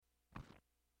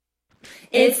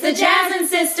It's the Jasmine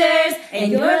Sisters,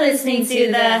 and you're listening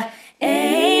to the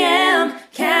AM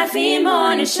Caffeine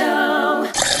Morning Show.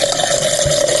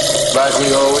 Like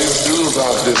we always do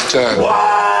about this time.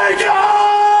 Wake up!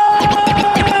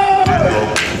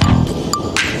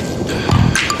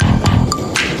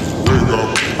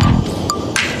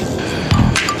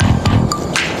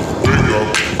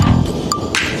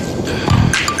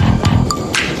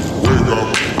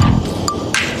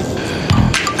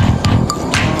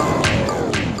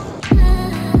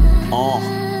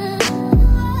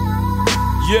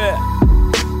 Yeah.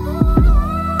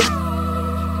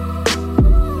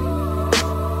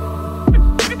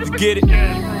 You get it?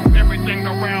 Everything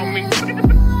around me.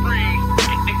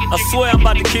 I swear I'm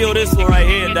about to kill this one right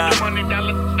here, Doc.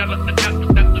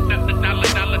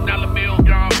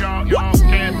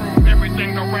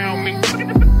 Everything around me.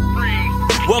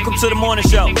 Welcome to the morning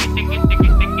show.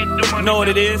 You know what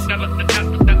it is?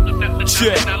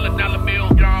 Check.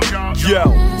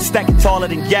 Yo, stacking taller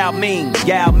than Yao Ming.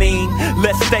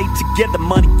 Let's stay together,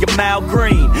 money, your mouth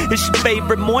green. It's your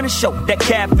favorite morning show, that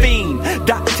caffeine.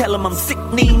 Doc, tell him I'm sick,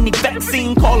 need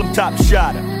vaccine. Call him top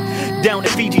shotter. Down in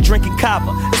Fiji drinking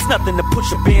kava. It's nothing to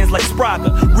push your bands like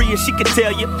Spraga. Rhea, she can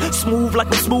tell you. Smooth like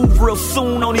I'm smooth real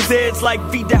soon. On his heads like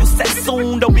Vidal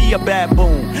Sassoon. Don't be a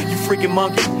baboon, you freaking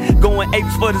monkey. Going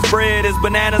apes for this bread, there's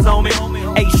bananas on me.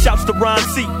 Hey, shouts to Ron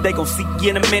C, they gon' see you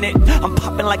in a minute. I'm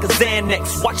popping like a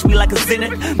Xanax, watch me like a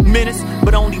Zenith. Menace,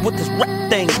 but only with this rap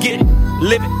thing. Get it,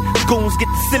 live it, goons get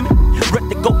the simmer. Rep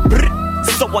to go brrr,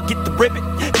 so I get the ribbit.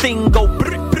 Thing go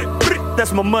brrr, brrr, brrr,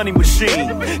 that's my money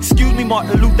machine. Excuse me,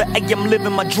 Martin Luther, hey, I'm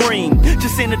living my dream.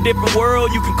 Just in a different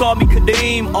world, you can call me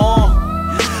Kadeem.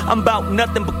 I'm about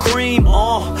nothing but cream.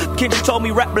 Kendrick told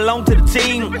me rap belong to the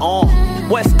team.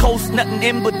 West Coast, nothing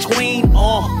in between.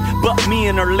 But me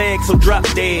and her legs, so drop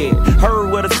dead. Heard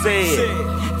what I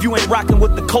said. If you ain't rocking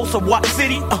with the coast of Watt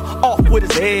City, off with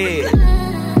his head.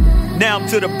 Now I'm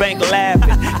to the bank laughing.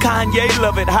 Kanye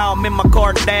love it how I'm in my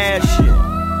Kardashian.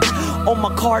 On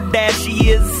my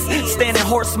Kardashian is standing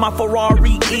horse, my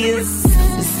Ferrari is.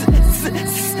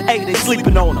 Hey, they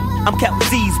sleeping on him. I'm counting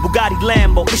Z's, Bugatti,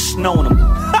 Lambo, ishing on him.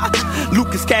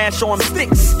 Lucas Cash on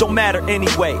sticks, don't matter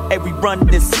anyway. Hey, we run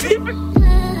this shit.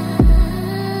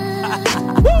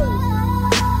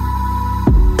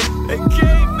 They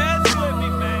can't mess with me,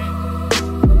 man.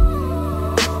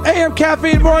 AM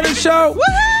Caffeine Morning Show.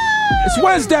 Woo-hoo! It's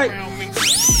Wednesday.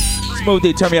 Smooth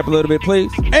D, turn me up a little bit,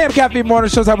 please. AM Caffeine Morning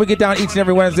Shows how we get down each and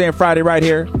every Wednesday and Friday right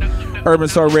here. Urban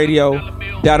Soul Radio,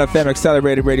 .fm,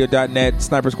 acceleratedраdio.net,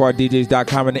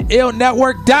 snipersquaddjs.com, and the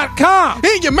illnetwork.com.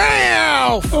 In your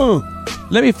mouth!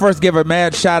 Let me first give a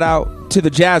mad shout out to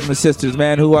the Jasmine Sisters,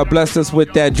 man, who blessed us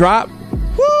with that drop.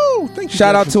 Woo! Thank you.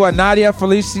 Shout out to Nadia,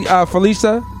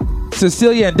 Felicia,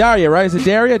 Cecilia, and Daria, right? Is it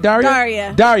Daria?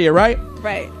 Daria, right?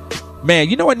 Right. Man,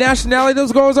 you know what nationality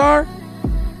those girls are?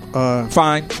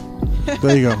 Fine.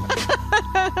 There you go.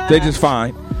 They just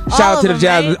fine. Shout out to the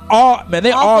Jasmine.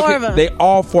 Right? They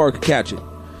all four could catch it.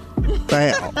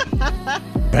 Bam.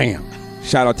 Bam.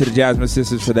 Shout out to the Jasmine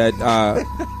Sisters for that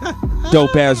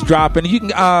dope ass drop. And you can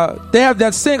they have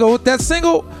that single.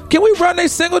 Can we run their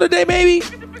single today, maybe?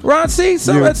 Ron C?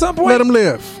 At some point? Let them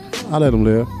live. I'll let them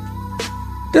live.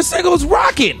 The single's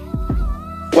rocking.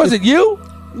 Was it you?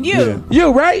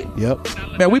 You, right? Yep.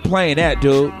 Man, we playing that,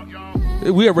 dude.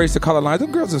 We erased the color lines.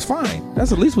 Them girls is fine. That's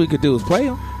the least we could do is play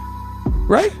them.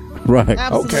 Right? Right.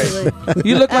 Absolutely. Okay.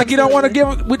 You look like you don't want to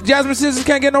give with Jasmine Sisters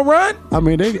can't get no run? I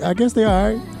mean, I guess they all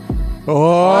right.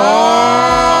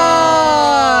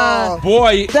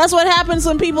 Boy. That's what happens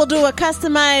when people do a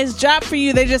customized drop for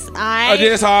you. They just, all right.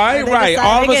 Just all right, right.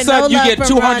 All of a sudden, no you get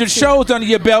 200 shows under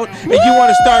your belt, and you want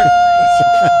to start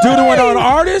doodling on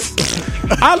artists?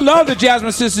 I love the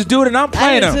Jasmine Sisters, dude, and I'm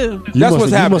playing them. That's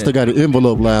what's happening. You must have got an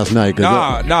envelope last night.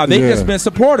 Nah, they just been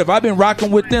supportive. I've been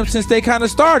rocking with them since they kind of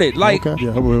started. Like, okay.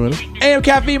 Yeah, I'm with it. AM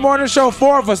Caffeine Morning Show,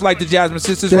 4 of us like the Jasmine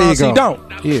Sisters. There you go. Don't.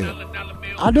 Yeah.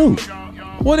 I do.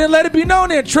 Well, then let it be known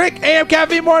then, Trick. AM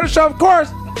Caffeine Morning Show, of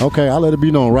course. Okay, I'll let it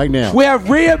be known right now. We have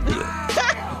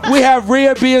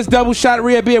Rhea Beer's double shot.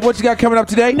 Rhea Beer, what you got coming up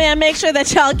today? Man, make sure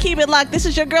that y'all keep it locked. This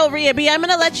is your girl, Rhea B. I'm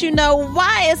going to let you know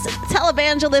why is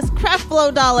televangelist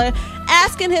Creflo Dolla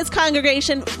asking his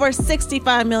congregation for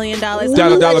 $65 million. Dollar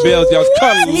bills, y'all.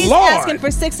 He's asking for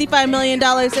 $65 million.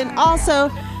 And also,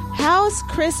 how's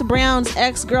Chris Brown's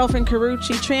ex-girlfriend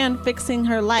Karrueche Tran fixing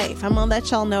her life? I'm going to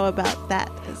let y'all know about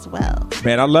that as well.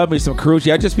 Man, I love me some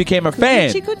Karrueche. I just became a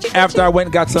fan after I went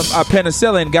and got some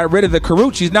penicillin, got rid of the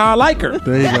Karrueches. Now I like her.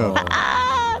 There you go.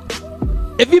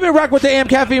 If you've been rocking with the AM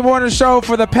Caffeine Morning Show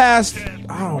for the past,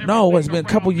 I don't know, it's been a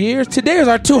couple years. Today is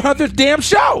our 200th damn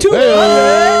show. 200.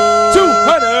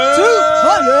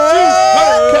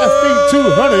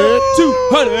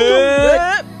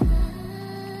 200.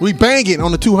 We banging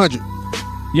on the 200.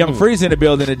 Young Free's in the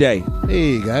building today.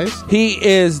 Hey, guys. He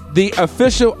is the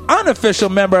unofficial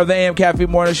member of the AM Caffeine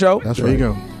Morning Show. That's right. There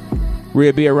you go.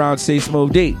 Rhea B around C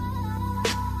Smooth D.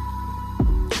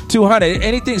 200.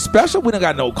 Anything special? We don't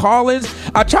got no call-ins.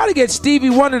 I tried to get Stevie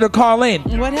Wonder to call in.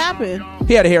 What happened?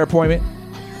 He had a hair appointment.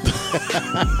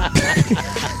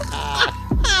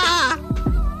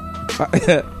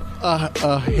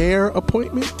 A hair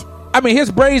appointment? I mean, his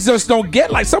braids just don't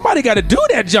get like somebody got to do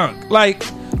that junk. Like,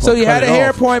 so he had a hair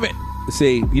appointment.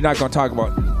 See, you're not gonna talk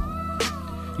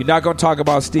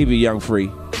about Stevie, Young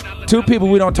Free. Two people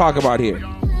we don't talk about here.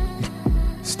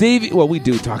 Stevie. Well, we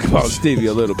do talk about Stevie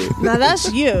a little bit. Now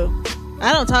that's you.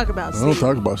 I don't talk about Stevie. I don't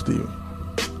talk about Stevie.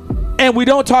 And we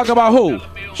don't talk about who?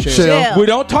 Shell. We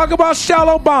don't talk about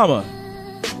Shell Obama.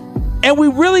 And we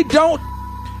really don't.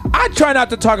 I try not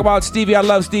to talk about Stevie. I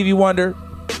love Stevie Wonder.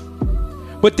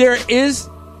 But there is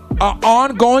an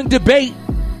ongoing debate.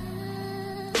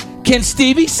 Can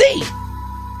Stevie see?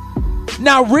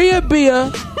 Now, Rhea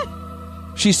Bia,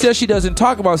 she says she doesn't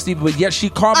talk about Stevie, but yet she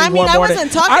called me one morning. I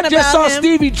wasn't talking about him. I just saw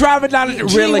Stevie driving down.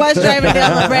 Really? He was driving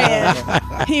down La Brea.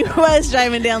 He was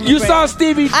driving down La Brea. You saw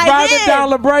Stevie driving down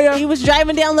La Brea? He was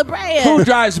driving down La Brea. Who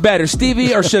drives better,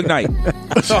 Stevie or Suge Knight?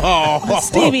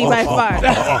 Stevie by far.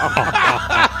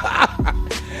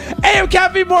 AM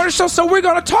Caffeine Morning Show. So we're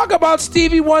going to talk about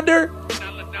Stevie Wonder.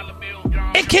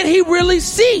 And can he really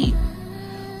see?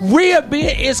 Rhea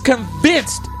Bia is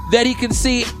convinced that he can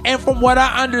see. And from what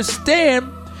I understand,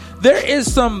 there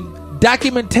is some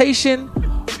documentation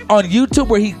on YouTube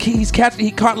where he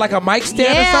caught like a mic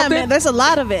stand or something. Man, there's a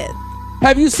lot of it.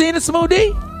 Have you seen it,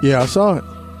 Smoothie? Yeah, I saw it.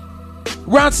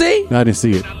 Ron C? I didn't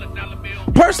see it.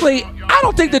 Personally, I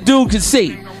don't think the dude can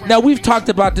see. Now, we've talked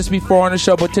about this before on the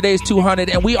show, but today's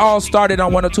 200, and we all started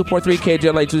on 102.3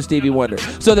 KJLA to Stevie Wonder.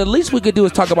 So the least we could do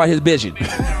is talk about his vision.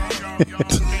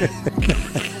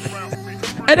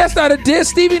 And that's not a diss.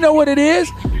 Stevie know what it is.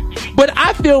 But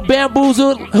I feel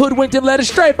bamboozled, hoodwinked, and led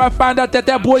astray if I find out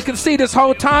that boy can see this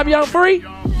whole time, Young Free.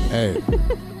 Hey.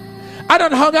 I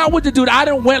done hung out with the dude. I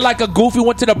done went like a goofy,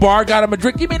 went to the bar, got him a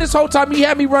drink. You mean this whole time he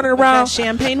had me running around?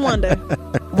 Champagne Wonder.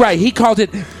 Right. He calls it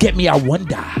Get Me a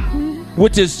Wonder,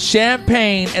 which is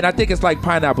champagne, and I think it's like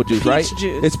pineapple juice, right? Peach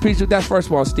juice. It's peach juice. That's, first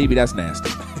of all, Stevie, that's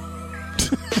nasty.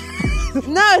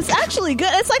 No, it's actually good.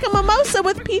 It's like a mimosa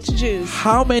with peach juice.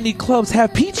 How many clubs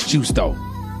have peach juice, though?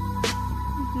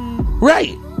 Mm-hmm.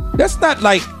 Right. That's not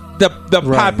like the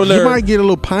popular. You might get a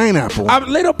little pineapple. A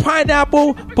little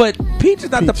pineapple, but peach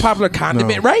is not the popular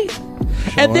condiment, right?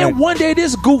 And then one day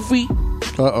this goofy.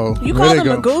 Uh-oh. You call him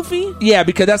a goofy? Yeah,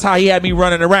 because that's how he had me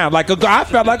running around. I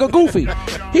felt like a goofy.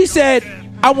 He said,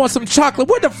 I want some chocolate.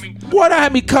 What I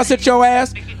had me cuss at your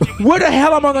ass? Where the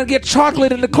hell am I going to get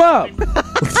chocolate in the club?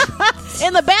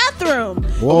 In the bathroom.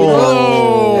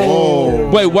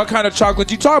 Whoa. Wait, what kind of chocolate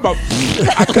you talking about?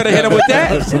 I could have hit him with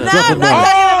that. No, I'm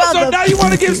not so now you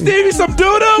want to give Stevie some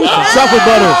doo-doo? Chocolate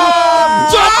butter.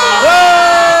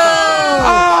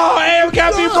 Oh, AM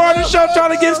Caffeine Morning Show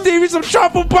trying to give Stevie some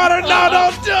truffle butter. No,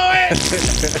 don't do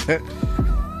it.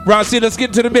 Ron C, let's get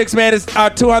into the mix, man. It's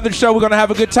our 200 show. We're going to have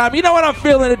a good time. You know what I'm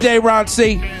feeling today, Ron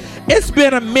C? It's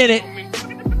been a minute.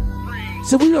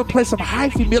 So we're going to play some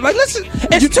hyphy music. Like, listen,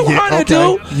 it's 200,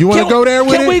 dude. You want to go there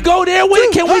with it? Can we go there with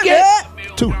it?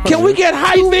 Can we get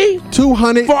hyphy?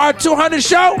 200. For our 200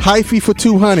 show? Hyphy for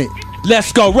 200.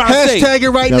 Let's go, Ron C. Hashtag it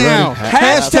right now.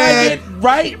 Hashtag it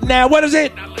right now. What is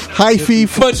it? Hyphy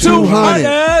for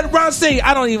 200. Ron C.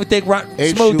 I don't even think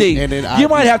Smooth D. You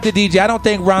might have to DJ. I don't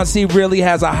think Ron C really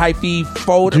has a hyphy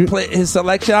fold to play his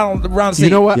selection. Ron C.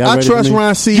 You know what? I trust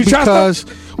Ron C because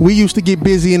we used to get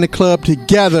busy in the club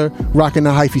together rocking the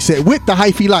hyphy set with the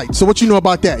hyphy light. So what you know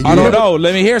about that? I don't know.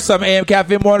 Let me hear some AM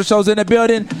Caffeine Morning Shows in the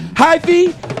building.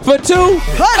 Hyphy for 200.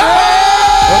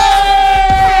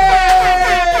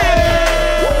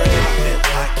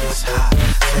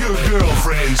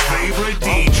 Girlfriend's favorite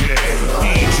DJ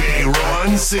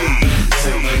Ron C.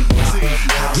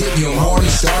 Get your morning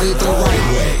started the right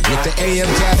way with the AM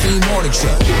Caffeine Morning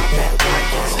Show.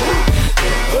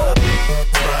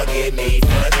 Bugging me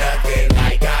for nothing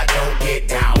like I don't get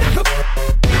down.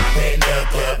 I'm in the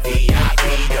club VIP,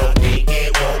 don't think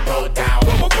it won't go down.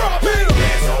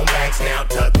 Hands on backs now,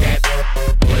 tuck that,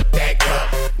 put that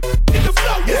cup in the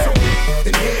flow.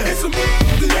 Then here, it's some,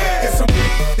 then here, it's some,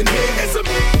 then here, it's some.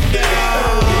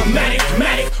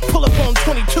 Matic, pull up on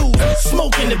 22,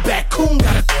 smoke in the back, coon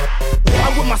got a.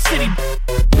 I'm with my city,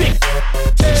 big.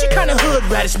 She kinda hood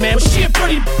radish, man, but she a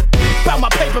pretty. About my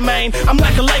paper, man, I'm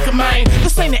like a Laker, man.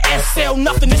 This ain't an SL,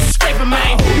 nothing, this is scraper,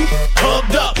 man.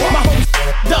 Hugged up, my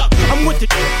homies up. I'm with the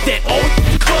that old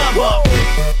club,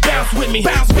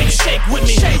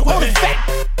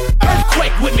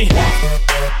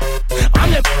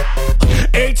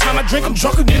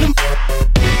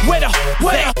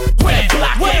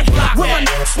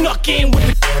 fucking with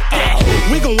the that.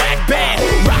 We gon' act bad,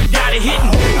 rock got it hitting.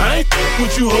 I ain't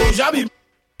with you hoes, y'all be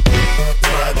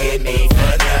bugging me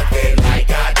for nothing, like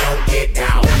I don't get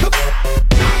down.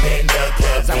 I'm in the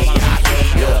club, VIP,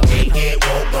 don't think it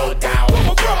won't go down.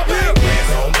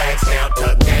 Hands on backs now,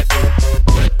 tuck that,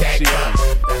 put that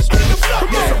cup. Let's get the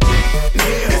fuck out.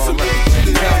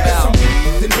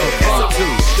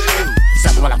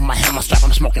 While I put my hand on my strap,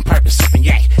 I'm smoking purpose, sipping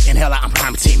yak. Inhale out, I'm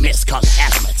priming team mist, causing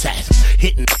asthma attacks.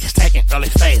 Hitting niggas, taking early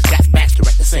phase, got backs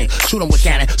direct the scene. Shoot them with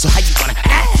cannon, so how you gonna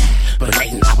act?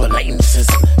 Belating, operating,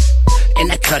 sizzling. In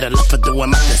the cutter, look for doing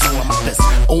my best.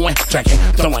 Ooing, drinking,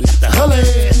 throwing up the hully.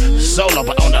 Solo,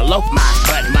 but on the low, my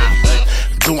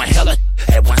doing hella.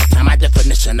 At one time, my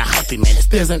definition of hyphy, man,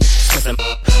 is isn't.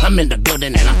 I'm in the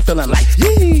building and I'm feeling like,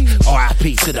 yee.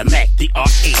 R.I.P. to the Mac, the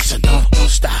R.E. So don't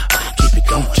stop. Keep it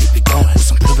going. With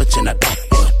some privilege in the back,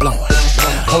 blowing.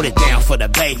 Hold it down for the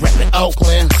Bay, reppin'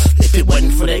 Oakland. If it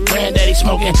wasn't for that granddaddy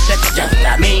smoking, that's just what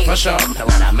I mean. For sure, know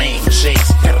what I mean for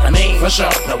sheets. Got what I mean for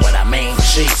sure, know what I mean for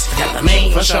sheets. Got what I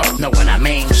mean for sure, know what I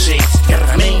mean for sheets. Got what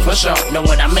I mean for sure, know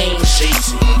what I mean for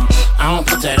sheets. I don't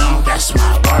put that on, that's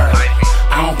my word.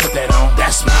 I don't put that on,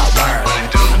 that's my word.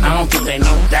 I don't think they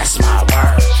know, that's my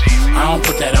word. I don't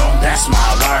put that on, that's my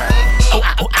word. Oh,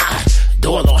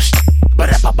 do a little shit. But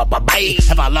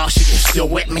have I lost you? You still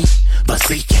with me? But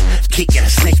seeking, kicking and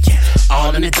sneaking.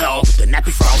 All in the dog, the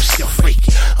nappy frog still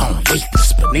freaking. On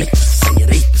leapers, beneath us,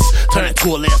 senoritas. Turn to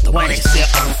a left, the way they still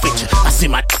on the feature. I see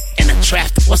my in the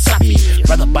traffic, what's up?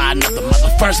 Rather buy another mother.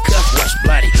 First cut, rush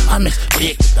bloody. I mix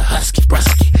big with the husky,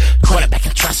 brusky. Quarterback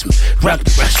and trust me,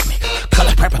 rugby rush me.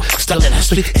 Color purple, still in the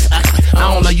street, it's ugly.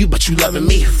 I don't know you, but you loving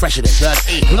me. Fresher than Doug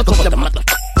E. Look at the mother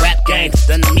rap game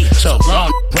done to me. So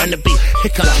grown, run the beat.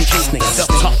 Here comes these niggas.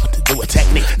 Self-talk, what to do with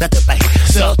technique, not the bait.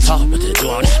 Self-talk, what to do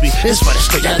on this beat. It's for the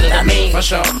street. Got what I mean for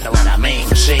sure, know what I mean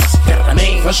for sheets. Got what I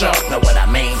mean for sure, know what I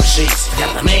mean for sheets.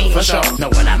 Got what I mean for sure, know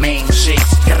what I mean for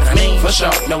sheets. Got what I mean for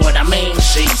sure, know what I mean for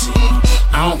sheets.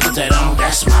 I don't put that on,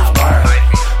 that's my word.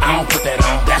 I don't put that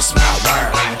on, that's my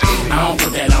word. I don't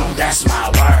put that on, that's my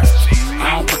word.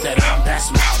 I don't put that on, that's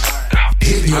my word.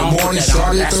 Hit your morning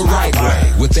started the right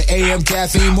way with the AM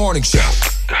Caffeine Morning Show.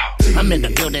 I'm in the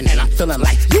building and I'm feeling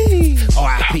like, yee.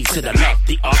 R.I.P. to the Mac,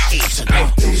 the R.E. So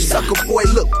sucker boy,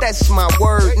 look, that's my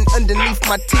word. And underneath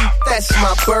my teeth, that's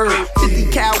my bird.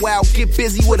 50 cow wow, get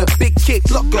busy with a big kick.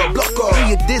 Look up,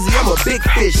 you dizzy, I'm a big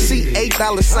fish. C$, $H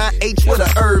with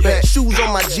a herb at. Shoes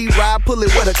on my G-Ride, pull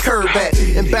it with a curb at.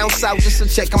 And bounce out just to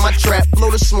check on my trap.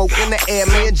 Blow the smoke in the air,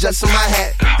 man, adjusting my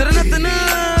hat.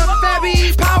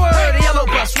 Fabby power, the yellow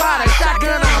bus rider,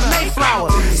 shotgun on a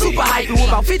Mayflower. Super hype with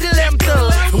about 50 lamb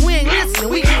thugs. We ain't listening,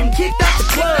 we getting kicked out the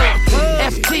club.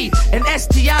 FT and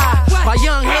STI, while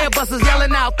young hairbusters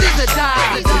yelling out, this a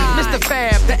die. Mr.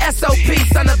 Fab, the SOP,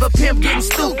 son of a pimp, getting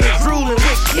stupid, drooling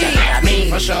with kids. Got what I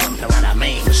mean for sure, know what I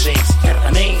mean for sheets. Got what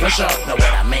I mean for sure, know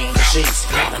what I mean for sheets.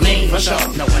 Got what I mean for sure,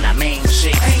 know what I mean for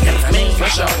sheets. Got what I mean for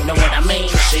sure, know what I mean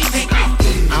for sheets.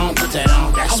 I don't put that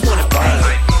on, that's my word.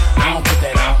 I don't put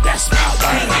that on, that's my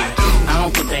word. I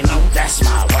don't put that on, that's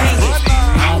my word.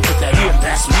 I don't put that on,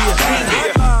 that's my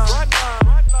word.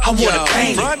 I wanna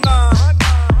paint it.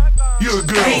 Your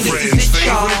girlfriend's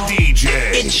favorite DJ,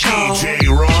 DJ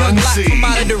Ron C. From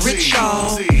out of the rich,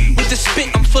 y'all. With the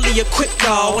spit, I'm fully equipped,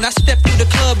 y'all. When I step through the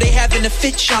club, they having a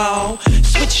fit, y'all.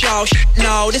 Switch, y'all.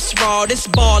 No, this raw, this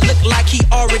ball look like he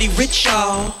already rich,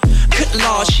 y'all. Good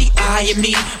Lord, she eyeing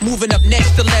me. Moving up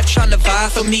next to left, trying to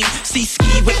vibe for me. See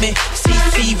ski with me,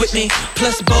 CC with me,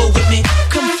 plus bow with me.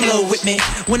 Come flow with me.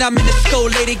 When I'm in the skull,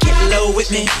 lady, get low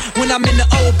with me. When I'm in the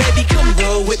old baby, come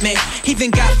roll with me.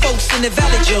 Even got folks in the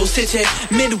Valley Joe City,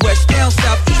 Midwest, down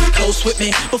south, East Coast with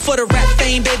me. But for the rap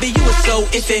fame, baby, you were so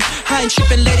iffy. I ain't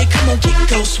tripping, lady, come on, get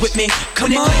ghost with me.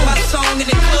 Come on, play my song in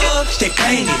the club, they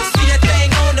bang it. See that thing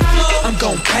on the floor, I'm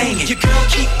gon' bang it. Your girl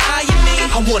keep eyeing me,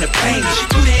 I wanna bang it. She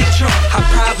too damn drunk, I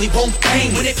probably won't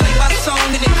bang it. When they play my song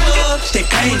in the club, they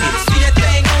bang it. See that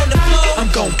thing on the floor, I'm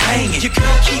gon' bang it. Your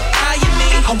girl keep eyeing me,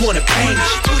 I wanna bang it.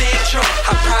 She too damn drunk,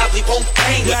 I probably won't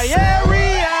bang it.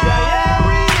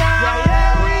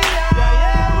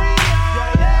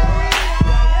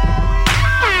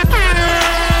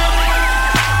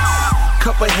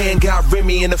 Cup of hand got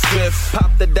Remy in the fifth. Pop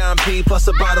the dime P plus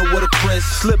a bottle with a crisp.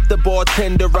 Slip the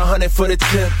bartender 100 for the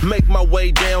tip. Make my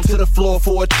way down to the floor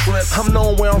for a trip. I'm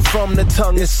knowing where I'm from, the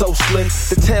tongue is so slick.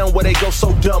 The town where they go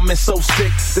so dumb and so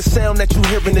sick. The sound that you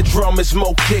hear in the drum is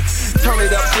more kick. Turn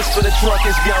it up just for the drunk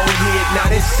is young hit. Now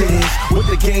this is what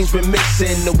the game's been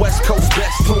mixing. The West Coast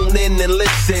best tune in and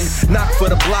listen. Not for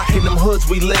the block in them hoods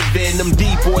we live in. Them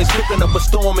D-boys cooking up a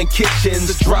storm in kitchens.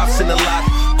 The drops in the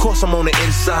lot. course I'm on the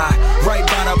inside. Right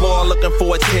by the bar looking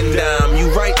for a 10 dime. You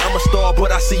right, I'm a star,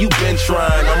 but I see you been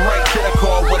trying. I'm right to the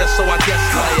car with us, so I guess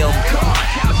I am. The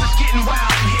house is getting wild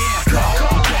in here. The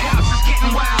house is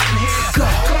getting wild in here. The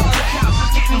house is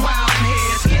getting wild in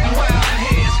here. It's getting wild in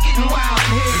here. It's getting wild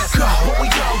in here. What we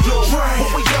gon' do?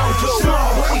 What we gon' do?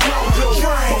 What we gon' do?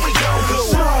 What we gon' do?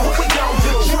 What we gon' do? What we gon'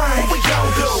 do? What we gon'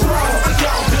 do? What we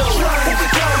gon' do?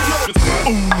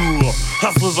 Ooh,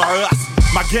 hustlers are us.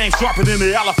 My game sharper than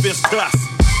the elephant's tusk.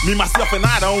 Me, myself, and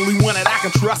I, the only one that I can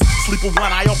trust. Sleep with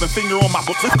one eye open, finger on my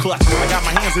clutch. I got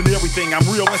my hands in everything, I'm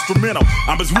real instrumental.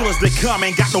 I'm as real as they come,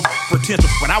 ain't got no potential.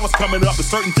 When I was coming up, there's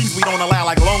certain things we don't allow,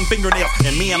 like long fingernails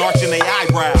and men arching their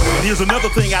eyebrows. And here's another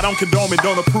thing I don't condone and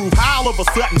don't approve. How all of a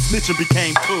sudden snitching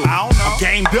became cool? I don't know. I'm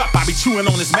gamed up, I be chewing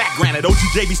on this Mac granite.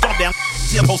 OGJ be stomped down,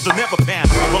 supposed to never pan.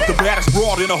 I'm up the baddest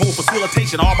broad in the whole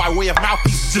facilitation, all by way of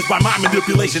mouthpiece, just by my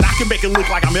manipulation. I can make it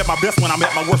look like I'm at my best when I'm at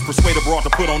my worst. Persuade a broad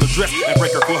to put on the dress and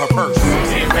break her for her purse.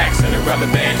 10 racks in a rubber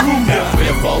band. Got 3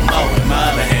 or 4 more in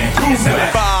my other hand.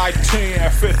 5,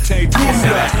 10, 15,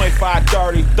 25,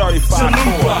 30, 35,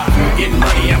 4. Getting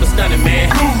money, I'm a stunning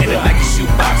man. In it like a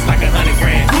shoebox, like $100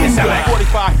 grand. It's how like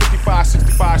 45, 55,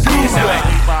 65,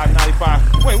 75,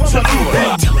 95. Wait, what am I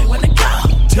doing? Tell me when to go.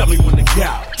 Tell me when to go.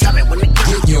 Tell me when to go.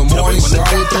 Get your morning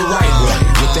started the right way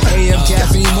with the AM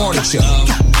Caffeine Morning Show.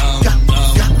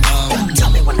 Tell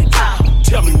me when to go.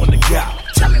 Tell me when to go.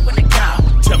 Tell me when to go.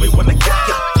 Tell me when to go.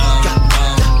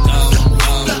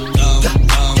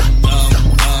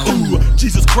 Ooh,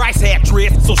 Jesus Christ had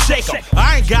dreads, so shake 'em.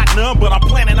 I ain't got none, but I'm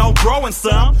planning on growing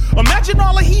some. Imagine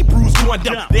all the Hebrews going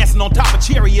dumb, dancing on top of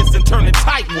chariots and turning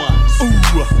tight ones.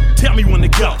 Ooh, tell me when to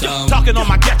go. Talking on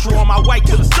my Getro on my way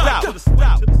to the south.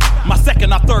 My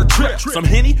second or third trip. Some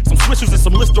Henny, some Swishers, and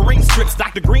some Listerine strips.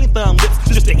 Dr. Green Thumb lips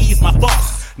just to ease my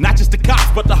thoughts. Not just the cops,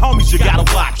 but the homies you gotta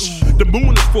watch. The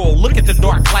moon is full, look at the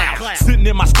dark cloud. Sitting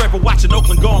in my scraper watching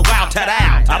Oakland going wild,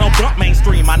 ta-da. I don't bump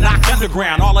mainstream, I knock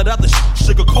underground. All that other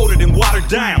sugar-coated and watered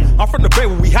down. I'm from the Bay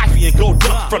where we hyphy and go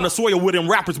dumb. From the soil where them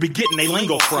rappers be getting they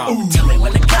lingo from. Tell me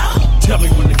when to go. Tell me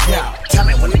when to go. Tell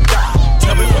me when to go.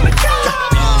 Tell me when to go.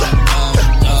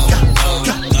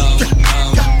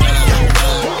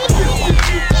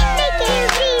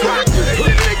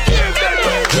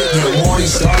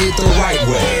 Started the right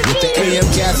way with the AM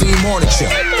Caffeine Morning Show.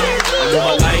 I'm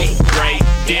on my lane, right,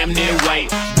 damn near white.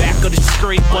 Back of the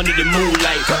scrape under the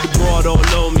moonlight. Got the broad all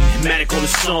on me, Matic on the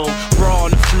song. Bra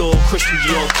on the floor, Christian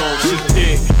Dior thong. She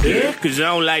thick, yeah, cause I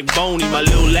don't like bony. My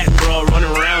little Latin bra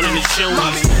running around in the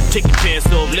shonies. Take your pants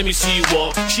off, let me see you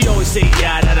walk. She always say,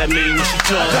 yeah, that I mean when she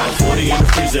talk. I got 40 in the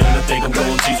freezer and I think I'm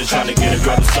going teaser. Trying to get a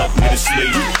girl to suck me to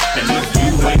sleep. And if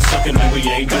you ain't sucking, then we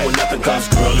ain't doing nothing. Cause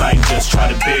girl, I ain't just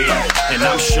trying to be. And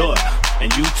I'm short,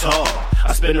 and you tall.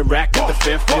 I spend a rack at the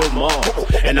Fairfield Mall.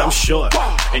 And I'm short,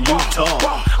 and you tall.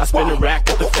 I spend a rack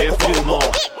at the Fairfield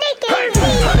Mall.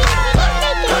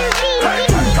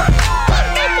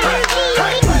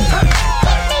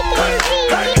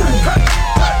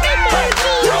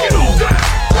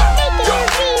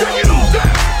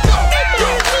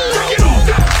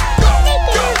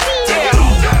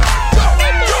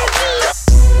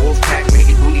 Wolfpack make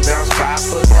your booty bounce 5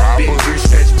 foot. Big rear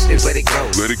stretch, still let it go.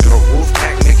 Let it go.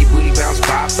 Wolfpack make your booty bounce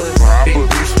 5 foot. Big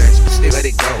rear stretch, still let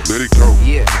it go. Let it go.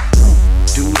 Yeah,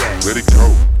 do that. Let it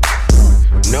go.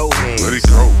 No hands. Let it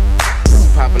go.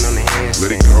 Popping on the hands.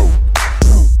 Let it go.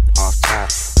 Off top.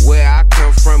 Where I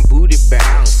come from, booty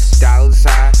bounce. Dollars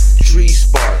high, tree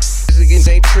spark. Niggas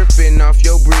ain't tripping off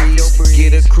your breeze.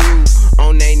 Get a crew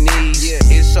on their knees.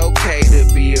 It's okay to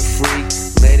be a freak.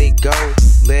 Let it go,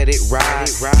 let it ride.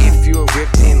 If you're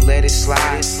ripped, then let it slide.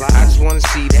 I just wanna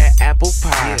see that apple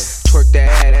pie. Twerk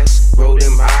that ass, roll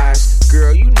them eyes.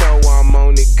 Girl, you know I'm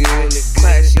on it good.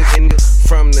 Classic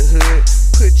from the hood.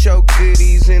 Put your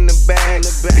goodies in the bag.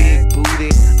 Big booty,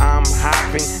 I'm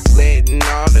hopping. Letting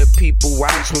all the people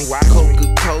watch me.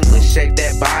 Coca-Cola, shake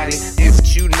that body.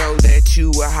 If you know that you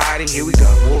a hottie, here we go.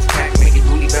 Wolfpack, make your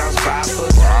booty bounce 5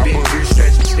 foot. Big rear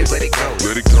stretch, still let it go.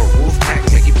 Let it go. Wolfpack,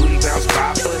 make your booty bounce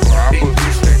 5 foot. Big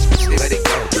rear stretch, still let it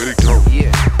go. Let it go.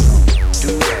 Yeah,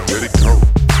 do that. Let it go.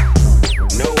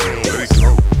 No hands. Let it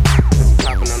go.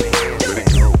 Popping on the hands. Let it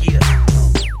go.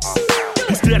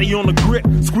 He's steady on the grip,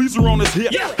 squeezer on his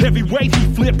hip. Heavyweight, he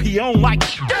flip, he on like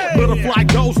butterfly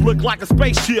ghost, look like a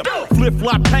spaceship.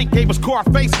 Flip-flop tank gave his car a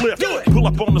facelift. Pull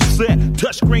up on the set,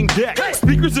 touchscreen deck.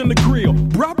 Speakers in the grill,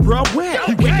 bruh, wet.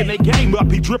 He waking that game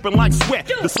up, he dripping like sweat.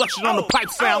 The suction on the pipe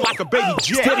sound like a baby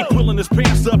jet. Steady pulling his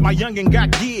pants up, my youngin'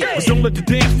 got gear. But don't let the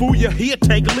dance fool you, he'll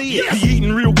take a lid. He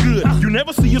eating real good, you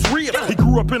never see his ribs. He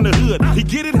grew up in the hood, he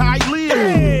get it how he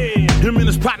live. Him and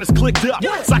his partners clicked up.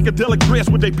 Psychedelic dress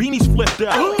with their beanies flipped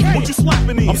up. What you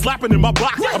slapping in? I'm slapping in my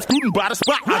box. I'm scooting by the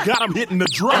spot. I got him hitting the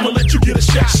drum. I'ma let you get a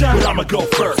shot, but I'ma go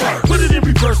first. Put it in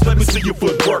reverse, let me see your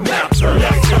footwork. Now turn,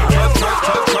 now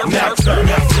turn, now turn,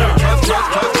 now turn.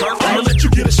 I'ma let you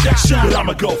get a shot, but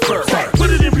I'ma go first.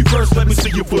 Put it in reverse, let me see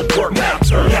your footwork. Now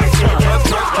turn, now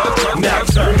turn, now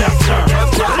turn, now turn.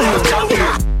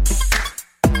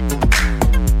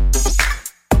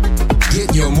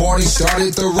 Get your morning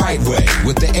started the right way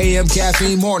with the AM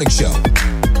Caffeine Morning Show.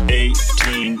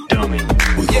 18 dummy.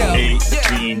 Yeah.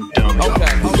 18 dummy.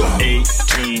 Okay.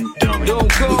 18 dummy. Yo,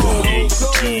 cool.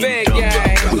 18 Big dummy.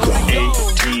 gang.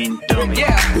 18 dummy.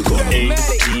 Yeah.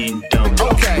 18 dummy.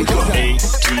 Okay.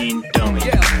 18 dummy.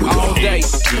 Yeah. All day.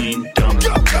 18 dummy.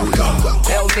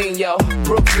 El Nino,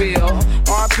 Brookfield,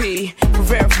 RP,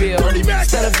 Fairfield,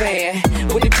 set a van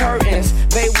with the curtains,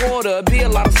 bay water, be a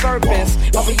lot of serpents,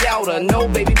 off a yowder, no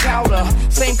baby powder,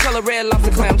 same color red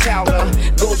lobster clam chowder,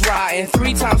 goes riding,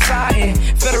 3 times siding,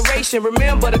 Federation,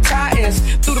 remember the Titans,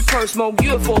 through the purse, smoke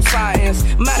UFO science,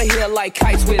 I'm out of here like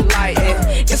kites with lighting,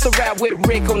 it's a rap with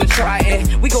Rick on the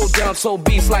trident, we go dumb so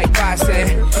beats like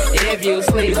bison, if you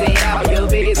sleepy out, you'll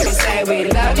be say we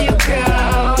love you,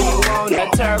 girl, you on the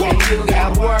turban, you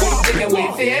got work, thinking we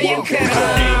feel you come.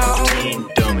 18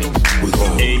 dummy.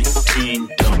 18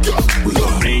 dummy.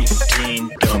 18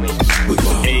 dummy.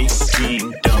 18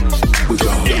 dummy.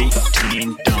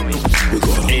 18 dummy.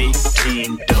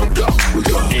 18 dummy.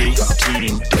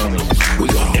 18 dummy.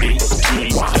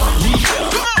 18 dummy.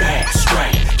 Gas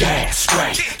straight, gas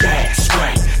straight, gas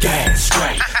straight, gas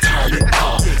straight. Turn it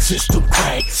up, system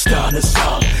crank, stun us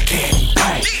up, candy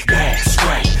paint. Gas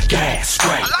straight, gas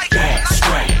straight, gas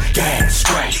straight, gas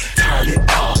straight. Turn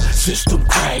it up, system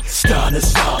crank, stun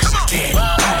us up, candy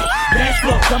paint. Dance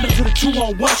floor coming to the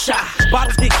 2-on-1 shot.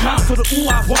 Bottles get calm so the ooh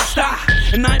I won't stop.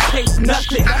 And I ain't pacing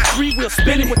nothing. 3-wheel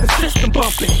spinning with the system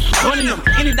bumping. Running them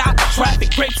in and out the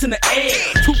traffic, brakes in the air.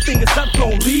 2 fingers up,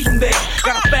 gon' leave them there.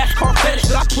 Got a fast car fetish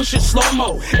that I push it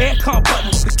slow-mo. Aircon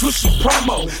button, the cushy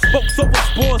promo. Spokes over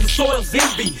spoils and soils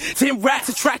envy. 10 rats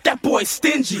attract, that boy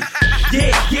stingy.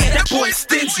 Yeah, that boy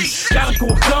stingy. Gotta go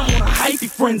dumb on a hyphy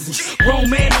frenzy. Grown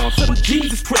man on some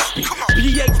Jesus crispy.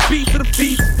 BHB for the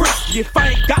fees frisky. If I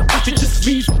ain't got what you just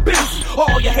means busy.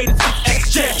 All your haters is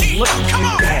XJ. Come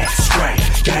on. Gas straight,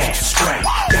 gas straight,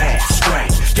 gas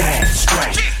straight, gas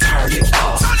straight. Turn it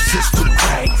up, system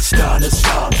crank, stun us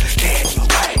up, candy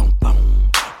paint.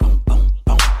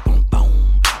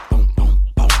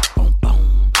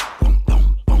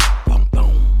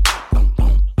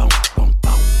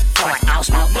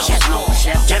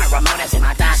 General Motors in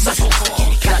my thoughts,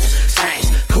 kitty cutters,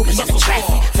 stains, Coopers in the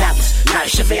traffic, Falcons, not a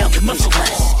Chevelle, commercial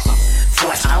cutters.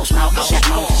 Force, all smoke, check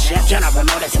motors, General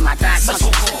Motors in my thoughts,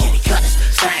 kitty cutters,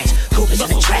 stains, Coopers in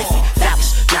the traffic,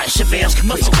 Falcons, not a Chevelle,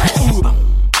 commercial cutters.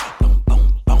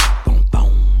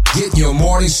 Get your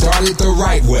morning started the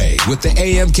right way with the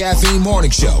AM Caffeine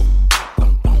Morning Show.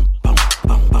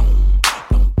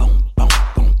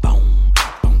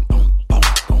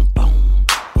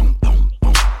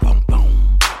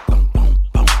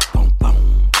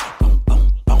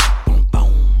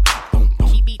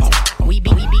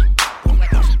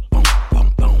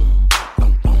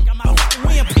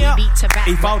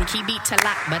 Key beat to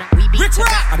lock, but we beat to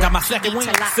rap. I got my second wing,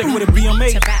 sick with a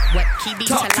BMA. What key beat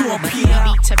to lock, but we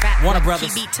beat to rap. Warner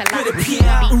Brothers, key beat to lock, we beat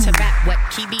to rap. What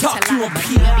key beat to lock, we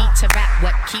beat to rap.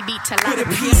 What key beat to lock,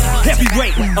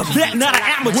 heavyweight, a vet, not an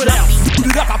amateur. Boot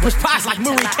it up, I push pies like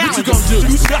Murray County. What you gon' do?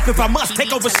 Use it up if I must.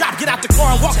 Take over shop, get out the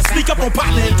car and walk. Sneak up on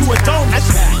partner into a dome.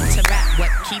 Beat to rap.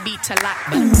 What key beat to lock,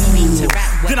 but we beat to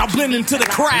rap. Then I blend into the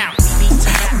crowd. Beat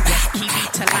to rap. What key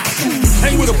beat to lock.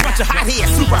 Hang with a bunch of hot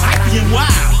heads, super hypey and wild.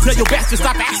 Tell your best to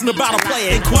stop asking about a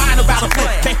player, inquiring about a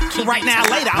player. Okay, right now,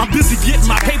 later, I'm busy getting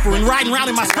my paper and riding around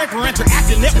in my scraper,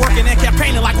 interacting, networking, and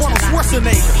campaigning like Arnold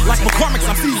Schwarzenegger. Like McCormick's,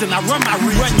 I'm seasoned, I run my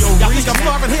region. Y'all think I'm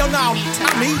starving? Hell no,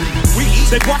 I'm eating. We eat.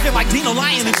 They barking like Dino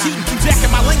lying and cheating. Keep jacking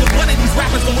my lingo, one of these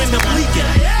rappers gon' end up leaking.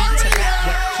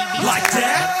 Like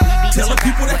that, tell the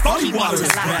people that phony water is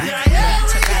back.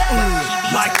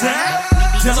 Like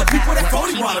that, tell the people that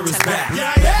phony water is back.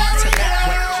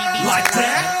 Like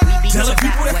that, tell the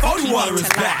people that phony water is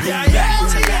back.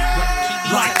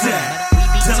 Like that,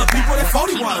 tell the people that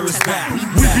phony water is back.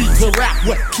 We beat to rap,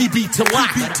 what key beat to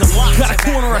lock. Got a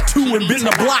corner or two and been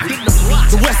the block.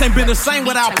 The West ain't been the same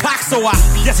without Pac, so I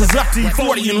guess it's up to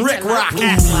E40 and Rick Rock.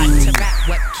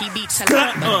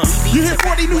 You hear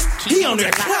 40 news? He on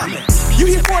there coming. You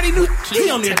hear 40 new? He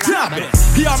on there jumping.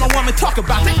 He all my woman talk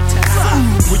about that.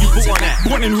 Where you born at?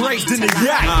 Born and raised in the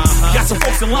yacht. Got some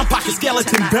folks in lump pocket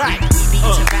skeleton back.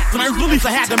 When I release,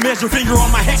 I had to measure finger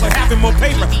on my head for having more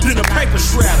paper than a paper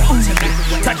shredder.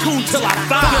 Tycoon till I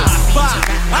five.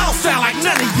 I don't sound like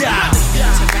none of y'all.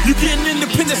 You getting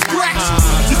independent scratch?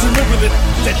 Just remember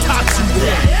that taught you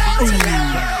that.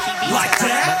 Like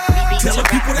that? Tell the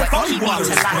people that phony water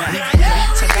is back.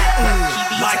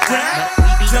 Like that?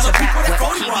 Tell the people that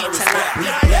phony water is back.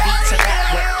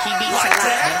 Like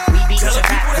that? Tell the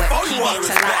people that phony water is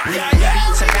back. Like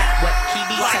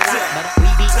that?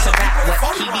 Tell the people that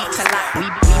phony water is back. We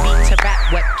beat to rap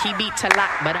what key beat to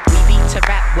lock, but we beat to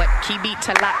rap what key beat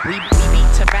to lock. We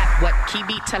beat to rap what key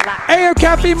beat to lock. AM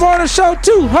Caffeine Morning Show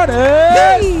 200.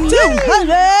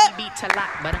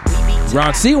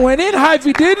 Ron C went in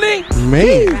hyphy, didn't he?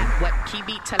 Man,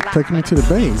 taking me to the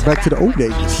bangs, back to the old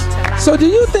days. So do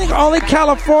you think only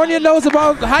California knows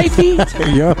about hyphy?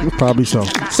 Yeah, probably so.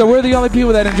 So we're the only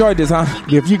people that enjoyed this, huh?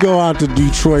 If you go out to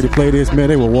Detroit to play this, man,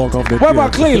 they will walk off that. What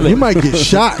about Cleveland? You might get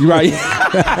shot. Right.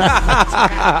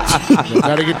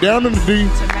 Gotta get down in the D.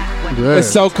 Yeah.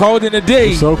 It's so cold in the D.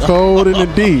 It's so cold in the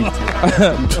D.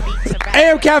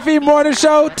 AM Caffeine Morning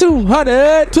Show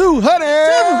 200.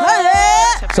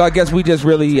 200. So I guess we just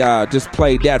really just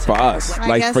played that for us.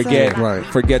 Like forget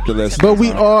the list. But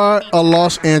we are a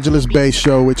Los Angeles-based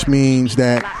show, which means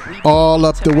that all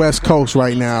up the West Coast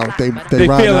right now, they riding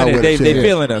feeling out it. with They us.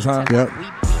 feeling us, huh? Yep.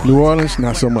 New Orleans,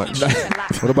 not so much.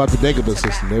 What about the Dagobah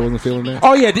system? They wasn't feeling that?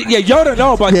 Oh, yeah. Yoda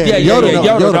know, but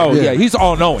Yoda know. Yeah, he's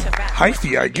all knowing.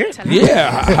 Hyphy, I get.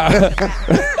 Yeah.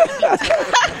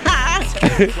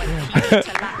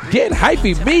 Get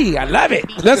hypey me. I love it.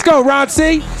 Let's go, Ron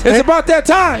C. It's about that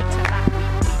time.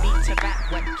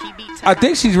 I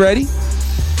think she's ready.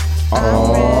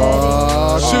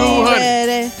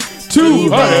 200.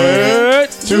 200.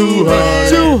 200.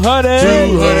 200.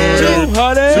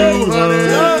 200.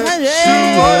 200.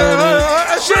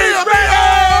 She's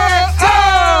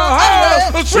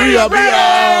ready. She's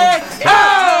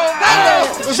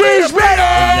ready. She's ready.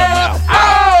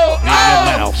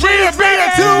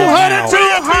 200.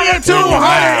 200.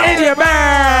 200 in your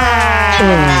mouth.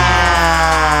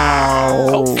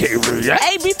 Okay,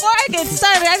 Hey, before I get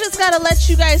started, I just gotta let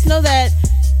you guys know that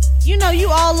you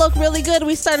all look really good.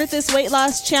 We started this weight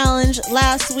loss challenge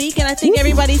last week, and I think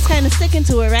everybody's kind of sticking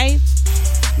to it, right?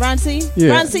 Ron C?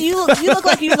 Yeah. Ron C, you look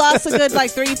like you lost a good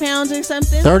 3 pounds or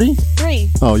something. 30?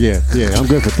 3. Oh yeah, I'm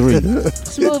good for 3.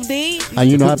 Smooth D. I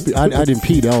didn't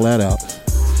pee all that out.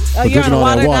 Oh, you're on a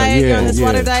water diet? You're on this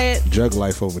water diet? Jug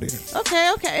life over there.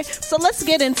 Okay. So let's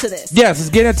get into this. Yes, let's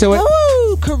get into it.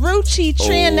 Ooh, Karrueche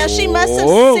Tran. Now, she must have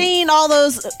seen all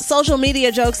those social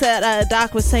media jokes that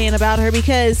Doc was saying about her,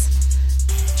 because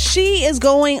she is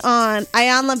going on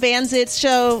Ayanna Vanzit's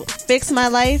show, Fix My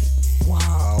Life.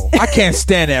 Wow. I can't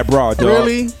stand that broad, dog.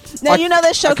 Really? Now,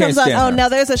 this show comes on. stand her. Now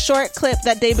there's a short clip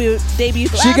that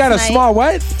debuted last She got a night. small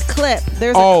what? Clip.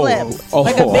 There's a clip.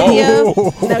 Like a video.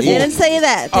 No, you didn't say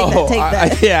that. Take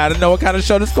that. I don't know what kind of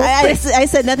show this is. I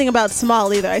said nothing about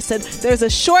small either. I said there's a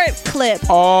short clip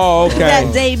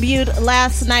that debuted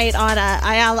last night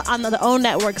on the OWN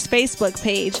Network's Facebook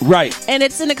page. Right. And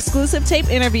it's an exclusive tape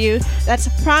interview that's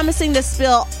promising to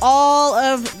spill all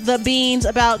of the beans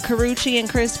about Karrueche and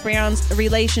Chris Brown's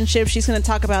relationship. She's going to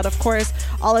talk about, of course,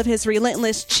 all of his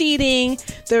relentless cheating,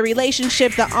 the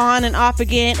relationship, the on and off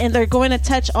again, and they're going to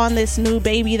touch on this new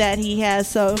baby that he has.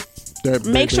 So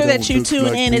make sure that you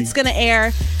tune in. It's going to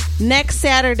air next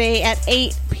Saturday at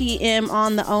 8 p.m.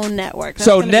 on the OWN Network. That's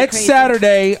so next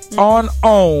Saturday on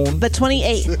OWN, the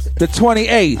 28th. The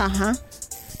 28th. Uh-huh.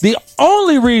 The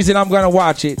only reason I'm going to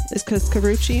watch it is because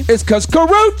Karrueche.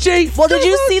 Well, did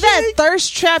you see that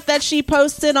thirst trap that she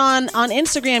posted on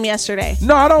Instagram yesterday?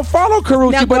 No, I don't follow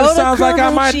Karrueche, but it sounds like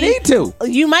I might need to.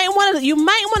 You might want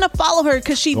to follow her,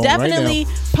 because she definitely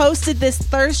posted this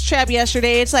thirst trap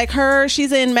yesterday. It's like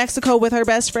she's in Mexico with her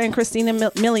best friend Christina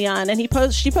Milian, and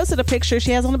she posted a picture.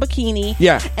 She has on a bikini.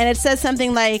 Yeah. And it says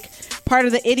something like part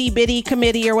of the itty bitty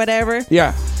committee or whatever.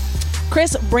 Yeah.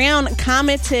 Chris Brown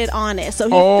commented on it, so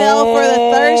he fell for the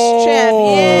thirst trap.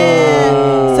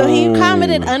 Yeah. So he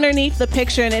commented underneath the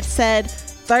picture, and it said,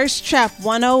 "Thirst Trap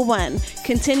 101.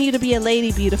 Continue to be a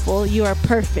lady, beautiful. You are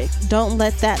perfect. Don't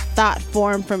let that thought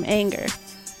form from anger."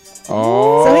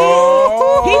 So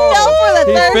he fell for the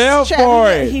thirst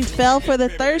trap. He fell for the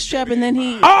thirst trap, and then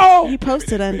he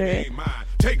posted under it.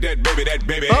 Take that baby,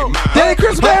 Did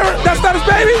Chris Brown? That's not his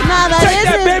baby? No, that is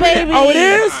his baby. Oh, it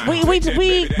is?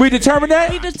 We determined that?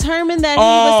 We determined that he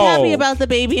was happy about the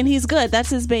baby, and he's good.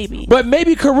 That's his baby. But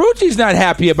maybe Karrueche's not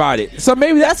happy about it. So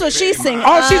maybe that's what she's singing.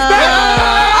 Oh, she's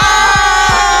back.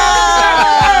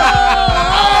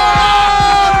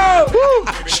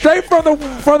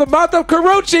 from the mouth of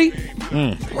Karuchi.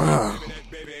 Wow.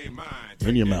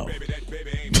 In your mouth.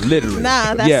 Literally.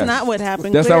 Nah, that's not what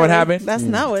happened. That's not what happened? That's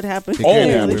not what happened.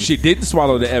 Oh, she didn't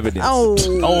swallow the evidence. Oh.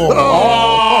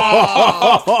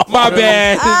 My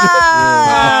bad.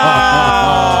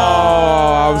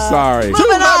 I'm sorry.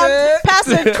 Moving on,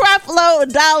 Pastor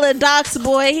Creflo Dolla Doc's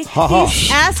boy.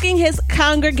 He's asking his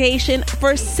congregation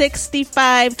for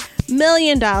 $65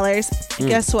 million.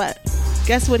 Guess what?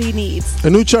 Guess what he needs? A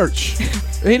new church.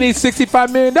 He needs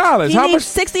 $65 million. He needs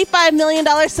 $65 million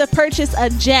to purchase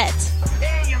a jet.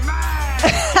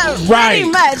 Right.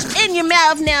 Pretty much in your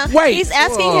mouth now. Wait. He's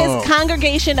asking his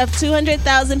congregation of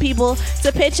 200,000 people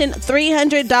to pitch in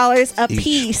 $300 a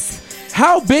piece.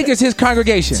 How big is his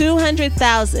congregation?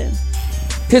 200,000.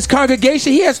 His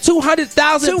congregation, he has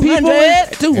 200,000 people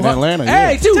in Atlanta.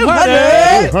 Hey,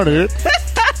 200.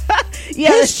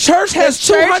 Yeah, his church has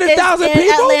 200,000 people. In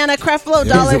Atlanta, Creflo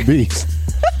Dolla. He's a beast.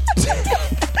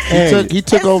 He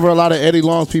took over a lot of Eddie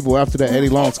Long's people after that Eddie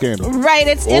Long scandal. Right,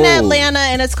 it's in Atlanta,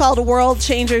 and it's called World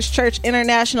Changers Church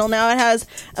International. Now it has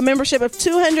a membership of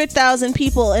 200,000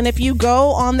 people, and if you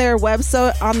go on their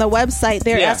website,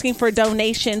 they're asking for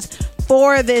donations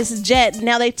for this jet.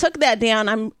 Now they took that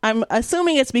down. I'm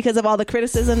assuming it's because of all the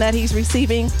criticism that he's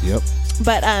receiving. Yep.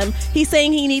 But he's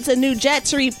saying he needs a new jet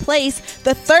to replace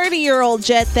the 30-year-old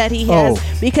jet that he has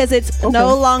because it's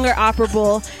no longer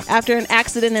operable after an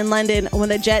accident in London when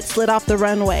the jet slid off the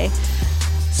runway.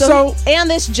 So and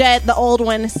this jet, the old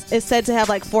one, is said to have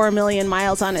like 4 million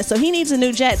miles on it. So he needs a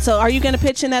new jet. So are you going to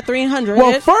pitch in that 300?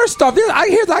 Well, first off,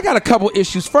 I got a couple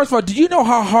issues. First of all, do you know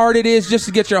how hard it is just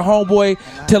to get your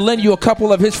homeboy to lend you a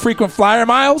couple of his frequent flyer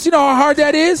miles? You know how hard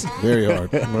that is? Very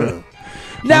hard.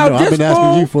 Now, I've been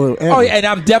asking you for it. Oh, yeah, and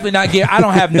I'm definitely not giving. I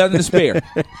don't have nothing to spare.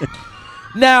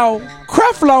 Now,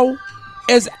 Creflo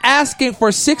is asking for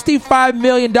 $65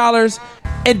 million,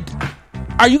 and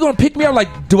are you going to pick me up?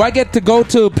 Like, do I get to go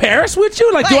to Paris with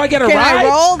you? Like, do I get a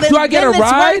ride? Do I get a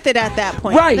ride? It's worth it at that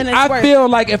point. Right. I feel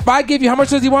like if I give you, how much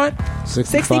does he want?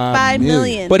 $65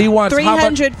 million. But he wants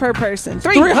 300 per person.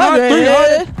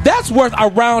 300. That's worth a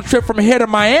round trip from here to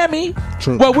Miami.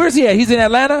 True. Well, where's he at? He's in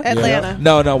Atlanta? Atlanta.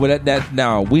 No, but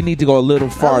no, we need to go a little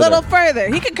farther. A little further.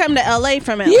 He could come to LA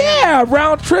from Atlanta. Yeah,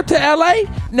 round trip to LA.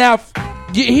 Now,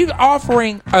 he's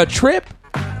offering a trip.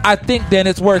 I think then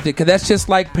it's worth it because that's just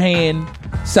like paying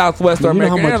Southwest or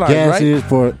American Airlines. You know how much gas right? is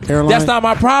for airlines? That's not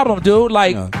my problem, dude.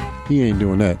 Like, he ain't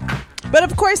doing that. But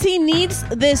of course, he needs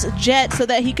this jet so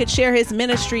that he could share his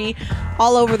ministry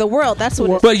all over the world. That's what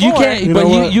it's but you for.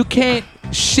 can't. You can't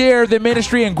share the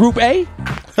ministry in Group A.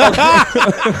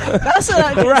 That's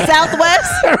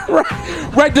Southwest.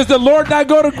 Right? Does the Lord not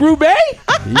go to Group A?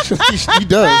 He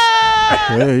does.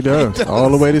 Yeah, he does.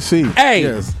 All the way to C. Hey.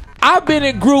 Yes. I've been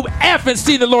in Group F and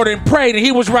seen the Lord and prayed, and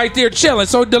he was right there chilling.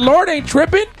 So the Lord ain't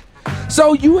tripping.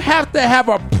 So you have to have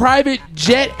a private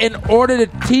jet in order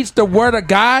to teach the word of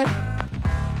God?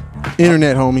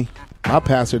 Internet, homie. My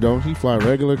pastor don't. He fly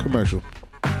regular commercial.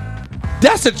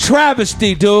 That's a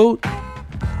travesty, dude.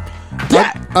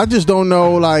 I just don't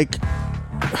know, like,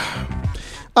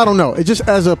 I don't know. It just,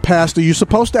 as a pastor, you're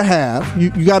supposed to have, you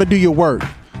got to do your work.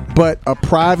 But a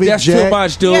private that's jet, too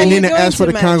much, dude. and then to ask for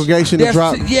the congregation to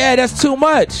drop. That's too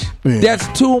much. Yeah.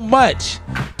 That's too much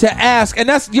to ask, and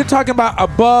you're talking about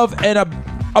above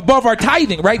our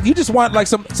tithing, right? You just want like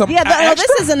some. Yeah, this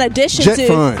is an addition jet to.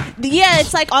 fund. Yeah,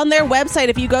 it's like on their website.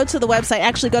 If you go to the website,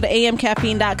 actually go to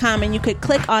amcaffeine.com and you could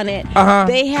click on it.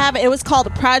 They have it was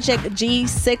called Project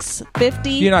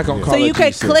G650. You're not gonna call it. So you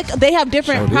could G6. click. They have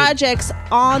different projects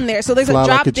on there. So there's a Fly like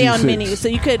drop a down G6. menu. So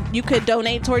you could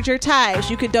donate towards your tithes.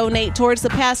 You could donate towards the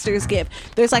pastor's gift.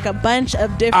 There's like a bunch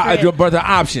of different. But the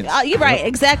options. You're right,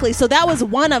 exactly. So that was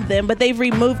one of them, but they've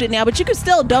removed it now. But you can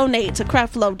still donate to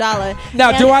Creflo Dolla.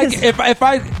 Now, do I? If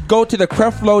I go to the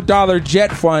Creflo Dollar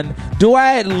Jet Fund, do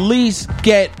I at least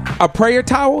get a prayer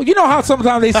towel? You know how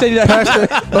sometimes they say that, Pastor?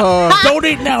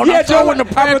 Donate now. Yeah, I'm throwing the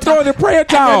prayer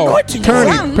towel.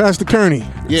 Kearney, Pastor Kearney.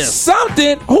 Yeah.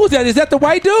 Something. Who's that? Is that the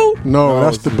white dude? No,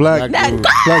 that's the black dude. Black dude.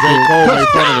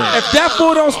 If that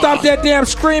fool don't stop that damn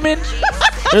screaming.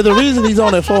 There's a reason he's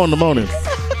on at 4 in the morning.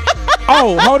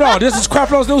 Oh, hold on. This is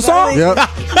Creflo's new song? Yep.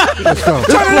 Let's go.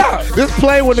 Turn it up. This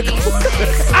play when the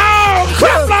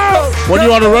Creflo! when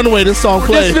you on the runway, this song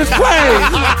plays. This plays.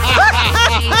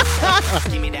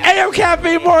 AM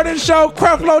Caffeine Morning Show,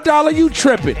 Creflo Dollar, you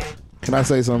tripping. Can I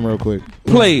say something real quick?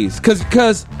 Please,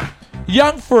 because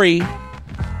Young Free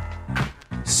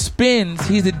spins,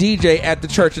 he's a DJ at the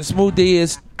church, and Smooth D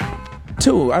is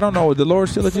too. I don't know, the Lord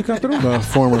still let you come through?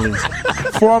 Formerly.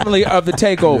 Formerly of the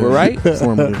takeover, right?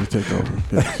 Formerly of the takeover.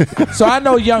 Yeah. So I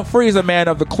know Young Free is a man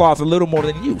of the cloth a little more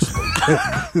than you.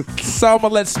 So I'm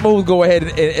gonna let Smooth go ahead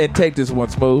and take this one,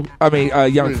 Smooth. I mean,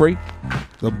 Young Free.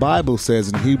 The Bible says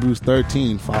in Hebrews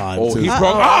 13:5. Oh, he says,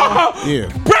 broke. Yeah.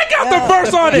 Break out the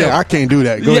verse on it. Yeah, I can't do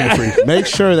that. Go ahead, Free. Make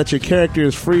sure that your character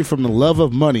is free from the love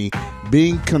of money,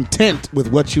 being content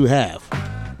with what you have.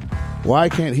 Why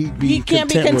can't he be? He can't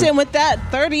be content with that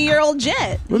 30-year-old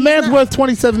jet. The man's worth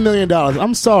 $27 million.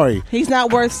 I'm sorry. He's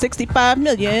not worth $65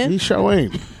 million. He sure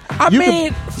ain't. I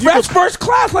mean, that's first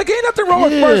class. Like, ain't nothing wrong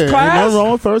with first Ain't class. nothing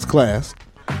wrong with first class.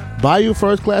 Buy you a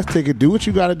first class ticket. Do what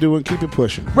you got to do and keep it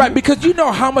pushing. Right, because you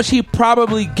know how much he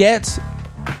probably gets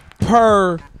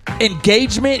per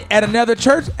engagement at another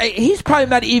church. He's probably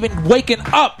not even waking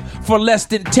up for less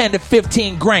than 10 to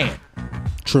 15 grand.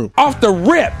 True. Off the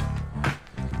rip.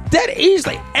 That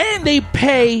easily. And they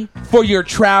pay for your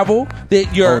travel,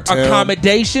 your Hotel.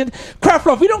 accommodation.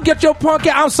 Creflo, if you don't get your punk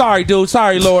out, I'm sorry, dude.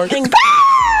 Sorry, Lord. Bring it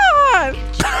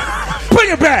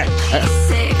back.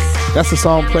 That's the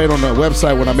song played on the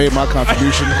website when I made my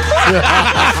contribution.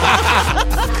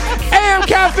 AM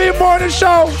Caffeine Morning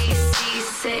Show.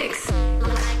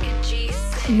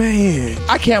 Man,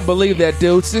 I can't believe that,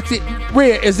 dude. 60.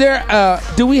 Rhea, is there?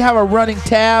 Do we have a running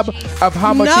tab of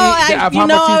how much? I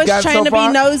was trying so to far?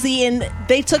 be nosy, and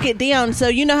they took it down. So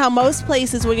you know how most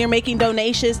places when you're making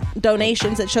donations,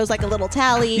 it shows like a little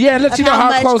tally. Yeah, it lets of you know how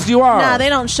much. close you are. Nah, they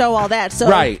don't show all that. So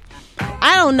Right.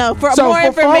 I don't know. For So more for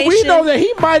information, we know that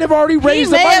he might have already raised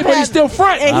the may money, have but had- he's still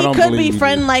fronting. And I he don't could believe be he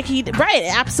fronting did. like he right.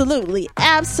 Absolutely.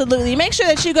 Make sure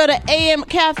that you go to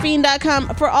amcaffeine.com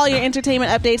for all your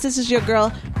entertainment updates. This is your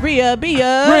girl Rhea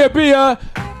Bia. Rhea Bia,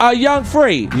 Young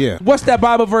Free. Yeah. What's that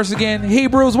Bible verse again?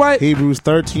 Hebrews what? Hebrews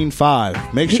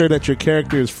 13:5. Make sure that your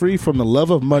character is free from the love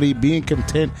of money, being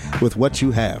content with what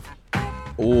you have.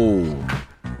 Ooh.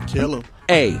 kill him.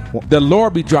 Hey, the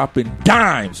Lord be dropping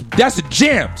dimes. That's the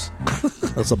gems.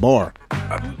 That's a bar.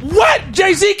 What?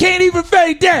 Jay-Z can't even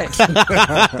fade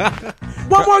that.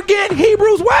 One more again.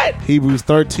 Hebrews what? Hebrews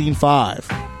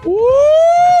 13:5.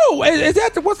 Ooh. Is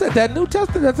that what's that? That New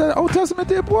Testament? That's that Old Testament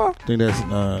there, boy? I think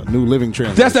that's New Living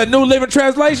Translation. That's that New Living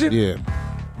Translation? Yeah.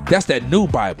 That's that new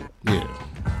Bible. Yeah.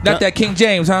 Not that King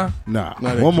James, huh? Nah.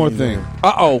 Not One more King thing.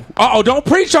 Uh-oh. Don't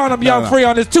preach on him, Young No. Free,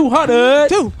 on this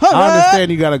 200. I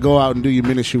understand you got to go out and do your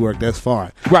ministry work. That's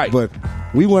fine. Right. But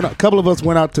a couple of us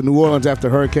went out to New Orleans after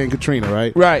Hurricane Katrina,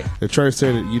 right? Right. The church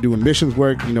said that you're doing missions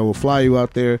work. We'll fly you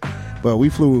out there. But we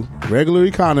flew regular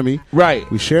economy. Right.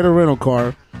 We shared a rental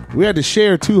car. We had to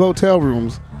share 2 hotel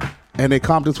rooms. And they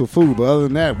comped us with food. But other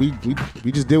than that, we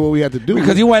just did what we had to do.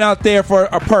 Because you went out there for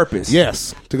a purpose.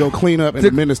 Yes. To go clean up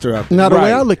and minister out there. Now, the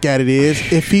way I look at it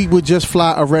is, if he would just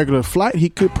fly a regular flight, he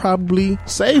could probably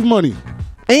save money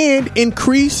and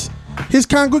increase his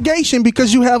congregation,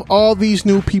 because you have all these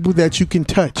new people that you can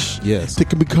touch. Yes. To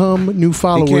become new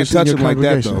followers. You can't touch in your them like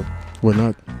that, congregation. though. Well,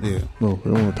 not. Yeah. No,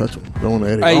 we don't want to touch them. We don't want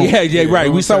to edit. Yeah,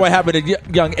 right. We saw what happened to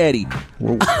Young Eddie.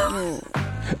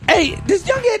 Hey, did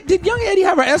Young Eddie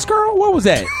have an S-curl? What was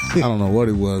that? I don't know what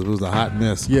it was. It was a hot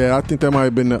mess. Yeah, I think that might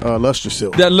have been the Luster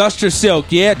Silk. The Luster Silk.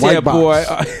 Yeah, White boy.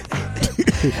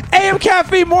 AM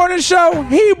Caffeine Morning Show.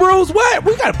 Hebrews what?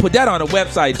 We got to put that on the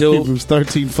website, dude. Hebrews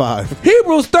 13:5.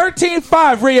 Hebrews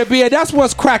 13:5, Rhea Bia. That's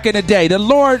what's cracking today. The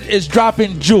Lord is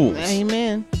dropping jewels.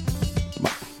 Amen.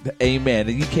 Amen.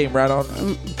 And you came right on.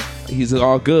 He's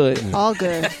all good. All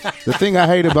good. The thing I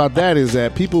hate about that is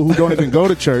that people who don't even go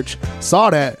to church saw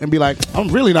that and be like, I'm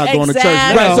really not going to church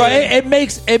now. Right, so it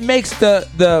makes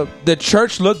the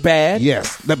church look bad.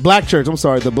 Yes. The black church. I'm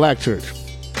sorry, the black church.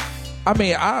 I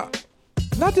mean, I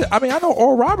know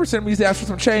Oral Robertson used to ask for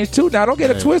some change too. Now, don't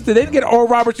get it twisted. They didn't get Oral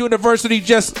Roberts University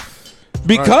just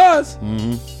because. Right.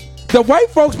 Mm-hmm. The white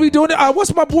folks be doing it.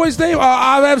 What's my boy's name?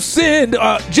 I have sinned.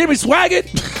 Jimmy Swaggart.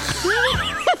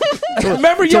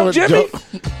 Remember Young Jimmy?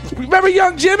 Remember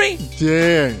Young Jimmy?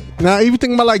 Yeah. Now, even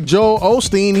thinking about like Joel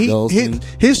Osteen,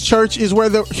 his church is where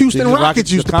the Houston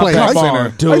Rockets used to play. I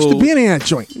used to be in that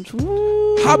joint.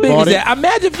 How big is that?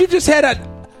 Imagine if you just had a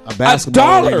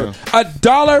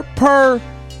dollar per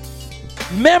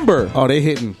member. Oh, they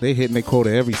hitting their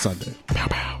quota every Sunday.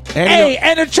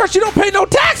 And the church, you don't pay no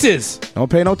taxes. Don't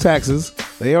pay no taxes.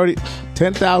 They already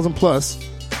 10,000 plus.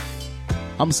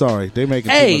 I'm sorry, they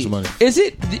making too much money. Is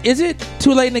it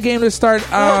too late in the game to start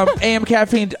AM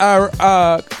Caffeine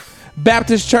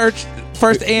Baptist Church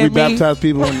First AME? We baptize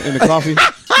people in the coffee.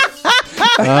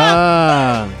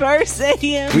 First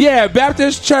AM. Yeah,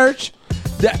 Baptist Church.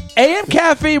 The AM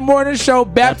Caffeine Morning Show,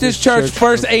 Baptist Church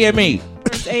First AME.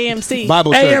 First AMC.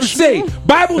 Bible Church. AMC.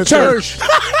 Bible Church.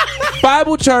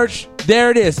 Bible Church.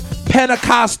 There it is.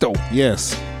 Pentecostal.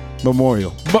 Yes.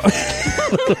 Memorial.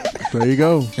 There you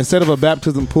go. Instead of a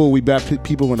baptism pool, we baptize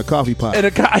people in a coffee pot.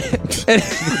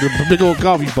 The big old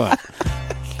coffee pot.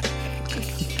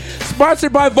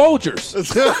 Sponsored by Vultures.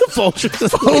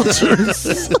 Vultures.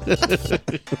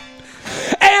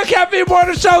 AM Caffeine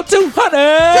Morning Show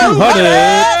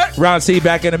 200. Ron C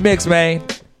back in the mix, man.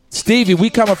 Stevie, we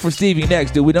coming for Stevie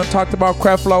next, dude. We done talked about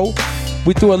Creflo.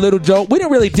 We threw a little joke. We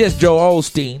didn't really diss Joe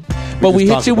Osteen, but we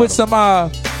hit you with some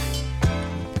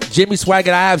Jimmy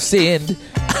Swaggart, I have sinned.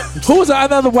 Who was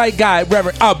another white guy?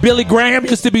 Reverend Billy Graham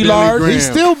used to be large. Graham. He's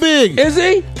still big. Is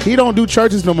he? He don't do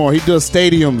churches no more. He does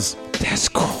stadiums. That's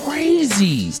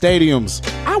crazy. Stadiums.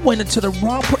 I went into the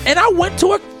wrong and I went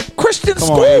to a Christian Come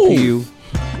school. on, APU.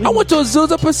 I went to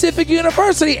Azusa Pacific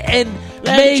University and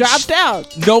dropped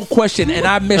out. No question. And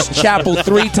I missed chapel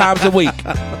 3 times a week.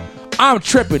 I'm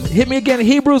tripping. Hit me again in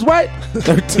Hebrews what?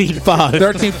 13:5.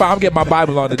 13:5. I'm getting my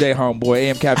Bible on today, homeboy.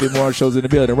 AM Caffeine Morning Show's in the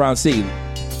building. Ron C.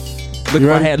 Look at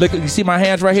my hand. Look, you see my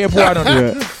hands right here, boy? I don't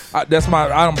know. That's my.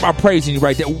 I'm praising you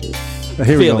right there.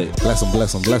 Here we Feel go. it. Bless him,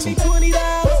 bless him, bless him.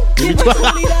 Give me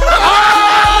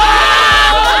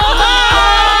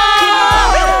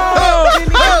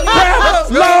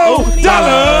Low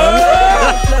dollar.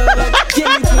 Give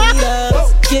me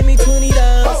 $20. Give me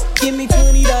 $20. Give me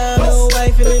 $20. No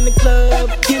wife in the club.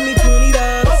 Give me $20.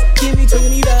 Give me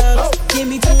 $20. Give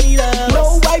me $20.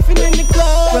 No wife in the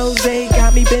club. Rose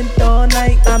got me bent all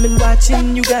night. I've been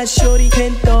watching you got shorty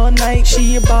pent all night.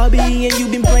 She a Barbie and you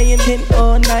been playing Kent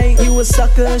all night. You a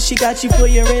sucker, she got you for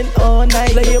your rent all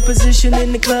night. Play your position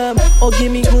in the club, or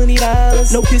give me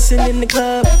 $20. No kissing in the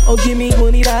club, or give me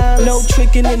 $20. No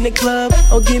tricking in the club,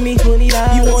 or give me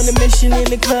 $20. You on a mission in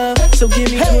the club, so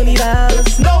give me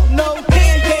 $20. No,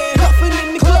 hand cuffing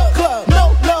in the club.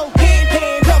 No, hand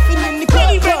cuffing in the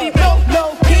club. No,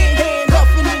 hand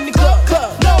cuffing in the club.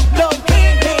 No,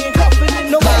 hand cuffing in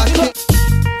the club.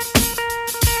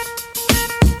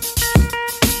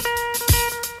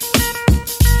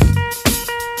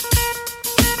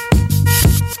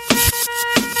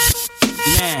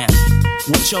 Now,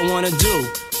 what y'all wanna do?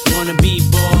 Wanna be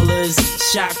ballers,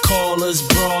 shot callers,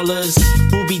 brawlers,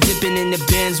 who be dipping in the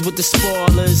bins with the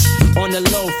spoilers. On the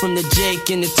low from the Jake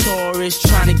and the Taurus,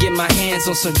 trying to get my hands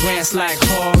on some grants like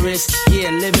Horace.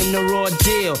 Yeah, living the raw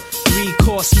deal,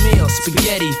 3-course meal,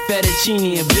 spaghetti,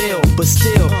 fettuccine and veal. But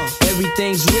still,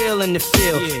 everything's real in the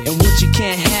field, and what you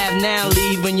can't have now,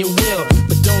 leave when you will.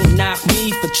 But don't knock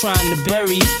me for trying to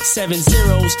bury 7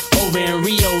 zeros over in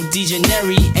Rio de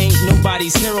Janeiro. Ain't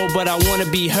nobody's hero, but I wanna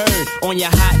be heard on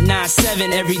your hot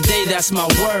 9-7 every day, that's my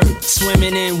word.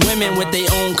 Swimming in women with their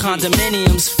own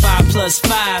condominiums,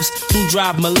 5+5s who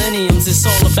drive millenniums. It's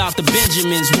all about the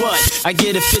Benjamins. What? I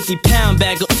get a 50-pound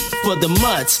bag for the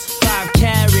mutts, 5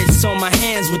 carats on my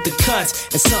hands with the cuts,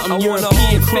 and something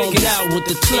European chromed out with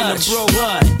the clutch.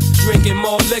 What? Drinking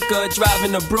more liquor,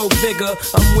 driving a bro bigger.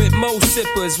 I'm with mo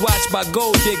sippers, watched by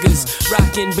gold diggers.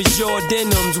 Rocking Bajor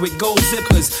denims with gold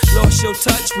zippers. Lost your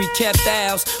touch, we kept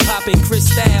ours. Popping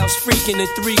crystals, freaking the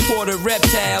 3/4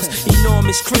 reptiles.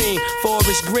 Enormous cream,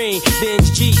 forest green.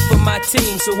 Binge Jeep for my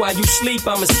team, so while you sleep,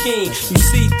 I'm a scheme. You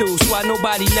see through, so why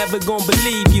nobody never gonna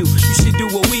believe you. You should do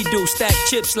what we do, stack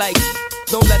chips like.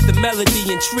 Don't let the melody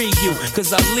intrigue you,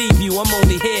 cause I'll leave you. I'm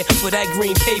only here for that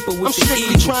green paper with I'm the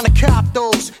strictly eagle. trying to cop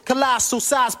those colossal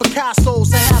size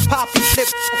Picassos and have Poppy flip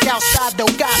outside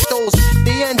Delgados.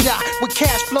 The Enda with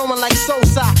cash flowing like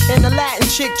Sosa, and the Latin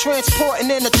chick transporting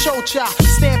in a chocha.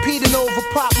 Stampeding over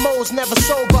pop modes, never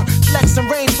sober. Flexing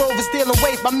Range Rovers, dealing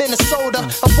weight by Minnesota.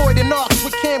 Avoiding arcs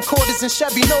with camcorders and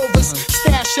Chevy Novas.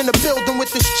 Stash in the building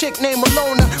with this chick named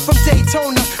Alona from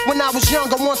Daytona. When I was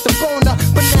young, I want the boner,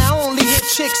 but now I only hit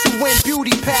chicks who win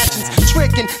beauty pageants,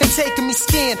 tricking and taking me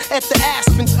skiing at the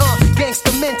Aspens.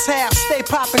 Gangsta mental, stay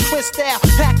popping crystal,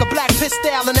 pack a black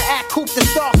pistol in the act coupe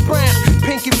that's dark brown.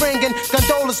 Pinky ringing,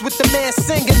 gondolas with the man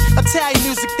singing. Italian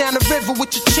music down the river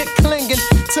with your chick clinging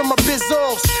to my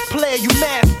bizzos. Player, you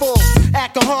mad fools,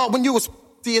 acting hard when you was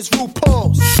as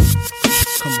RuPaul's.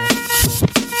 Come on.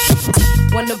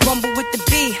 Wanna rumble with the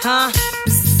B, huh?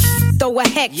 Throw a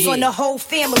hex on the whole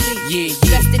family.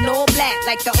 Dressed in all black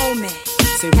like the Omen.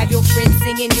 Have your friends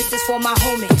singing, this is for my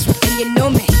homies. And you know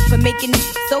me for making it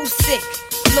so sick.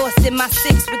 Lost in my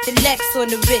 6 with the Lex on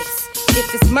the wrist.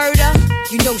 If it's murder,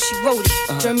 you know she wrote it.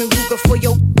 German Ruger for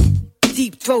your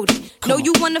deep throated. Know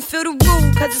you wanna feel the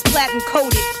room, cause it's platinum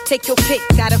coated. Take your pick,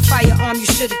 got a firearm, you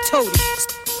should've told it.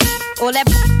 All that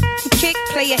kick,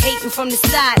 player hating from the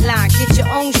sideline. Get your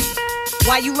own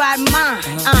why you riding mine?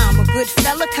 I'm a good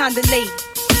fella, kinda lady.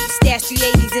 Stash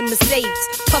 380s in Mercedes.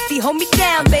 Puffy, hold me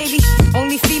down, baby.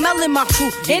 Only female in my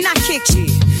crew, and I kick you.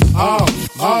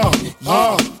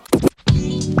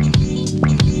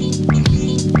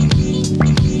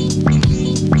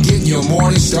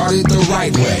 morning started the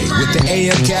right way with the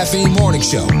AM Caffeine Morning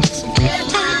Show.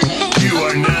 You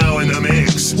are now in the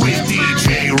mix with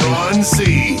DJ Ron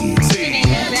C.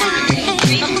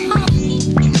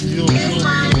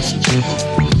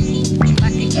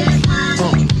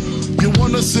 You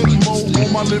wanna sit more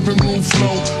on my living room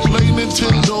floor, play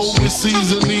Nintendo with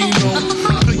Seasonino.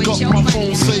 Pick up my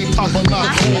phone, say Papa not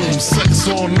home. Sex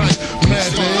all night,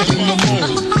 mad head in the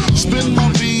moon. Spin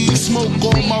my beat, smoke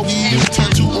all my weed,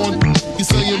 tattoo on. You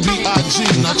saying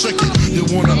B.I.G. Now check it. You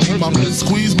wanna be my man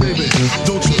squeeze, baby?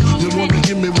 Don't you? You wanna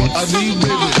give me what I need,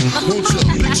 baby? Won't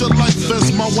you? Picture life as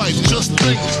my wife. Just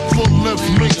think, full length,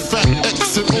 make fat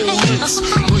X and old links.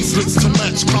 Bracelets to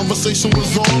match. Conversation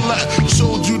was all that.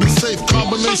 Showed you the safe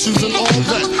combinations and all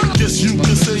that. Guess you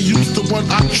could say you's the one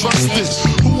I trusted.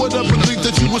 Who would ever think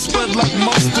that you would spread like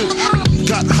mustard?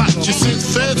 Got hot, you sent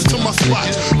feds to my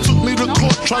spot. Took me to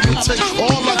court, tried to take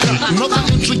all I got. Another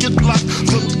intricate block.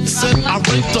 Said I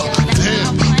raped her.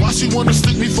 Damn, why she wanna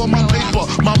stick me for my paper?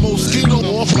 My Moschino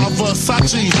off my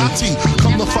Versace hottie.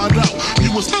 Come to find out,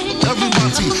 you was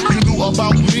everybody. You knew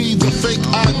about me, the fake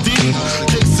ID.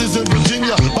 Cases in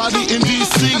Virginia, body in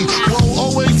DC. Won't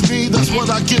always be, that's what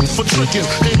I get for tricking.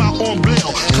 Came out on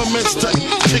bail, commenced to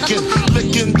kicking,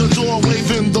 licking the door,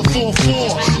 waving the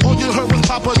 4-4. All you heard was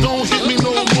Papa, don't hit me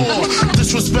no more.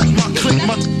 Disrespect my clique,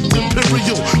 my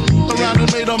imperial. Around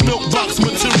and made a milk box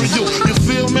material. You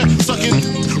feel me? Sucking,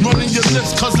 running your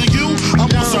lips cause of you. I'm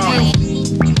on some real.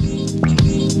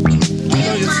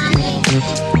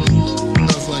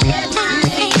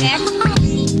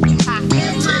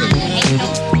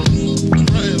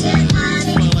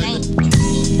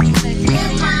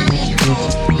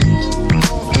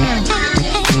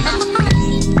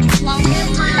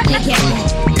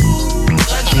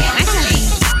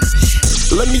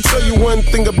 Let me tell you one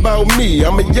thing about me.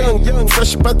 I'm a young,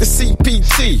 fresh about the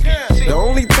CPT. The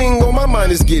only thing on my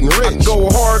mind is getting rich. I go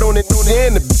hard on it,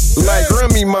 and like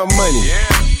run me my money.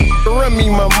 Run me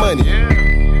my money.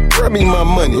 Run me my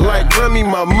money. Like run me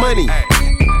my money.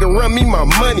 Run me my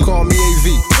money. Call me AV.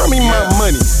 Run me my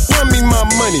money. Run me my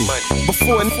money.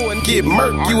 Before it get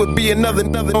murk, you would be another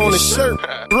on the shirt.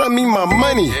 Run me my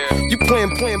money. You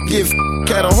playing, give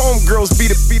at a homegirls beat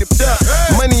it up.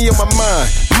 Money in my mind,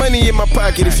 money in my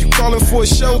pocket. If you calling for a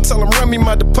show, tell them run me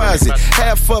my deposit.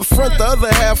 Half up front, the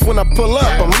other half when I pull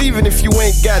up. I'm leaving if you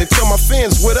ain't got it. Tell my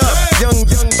fans what up. Young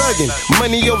thuggin',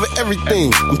 money over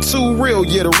everything. I'm too real,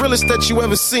 yeah, the realest that you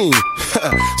ever seen.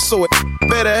 So it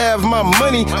better have my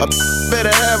money. I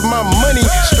better have my money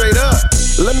straight up.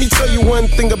 Let me tell you one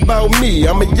thing about me.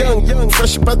 I'm a young,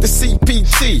 fresh about the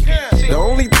CPT. The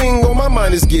only thing on my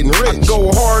mind is getting rich. I go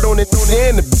hard on it,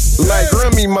 and like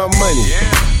run me my money.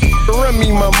 Run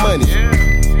me my money.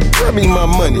 Run me my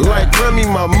money. Like run me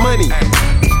my money.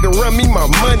 Run me my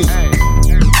money.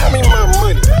 Run me my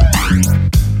money.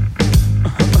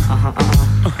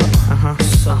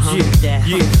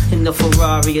 In the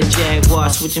Ferrari or Jaguar,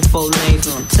 switching 4 lanes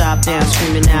with the top down,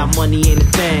 screaming out money ain't a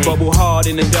thing. Bubble hard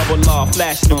in the double law,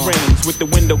 flashing the rings with the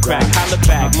window crack. Holla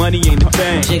back, money ain't a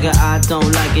thing. Jigga, I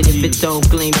don't like it if it don't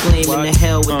gleam. In the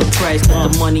hell with the price, but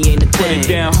the money ain't a thing. Put it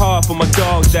down hard for my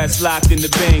dogs that's locked in the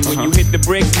bang. When you hit the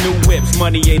bricks, new whips,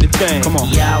 money ain't a thing. Come on.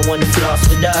 Y'all wanna floss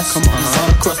with us? Come on. All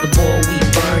across the board, we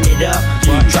burn it up.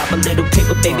 Drop a little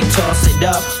paper, baby, toss it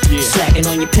up. Slacking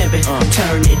on your pimpin',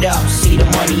 turn it up. See the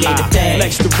money ain't a thing.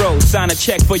 Flex the road, sign a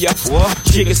check for your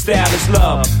Jigga style is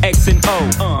love, X and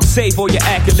O. Save all your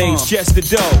accolades, just the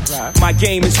dough. My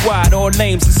game is wide, all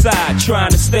names aside.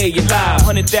 Trying to stay alive,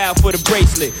 100,000 for the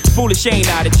bracelet. Foolish ain't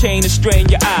I, the chain to strain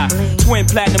your eye. Twin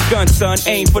platinum gun, son,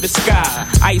 aim for the sky.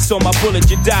 Ice on my bullet,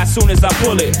 you die soon as I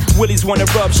pull it. Willies wanna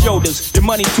rub shoulders, your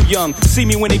money too young. See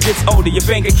me when it gets older, your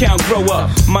bank account grow up.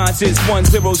 Mine's is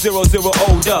 1000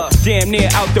 old up. Damn near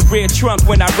out the rear trunk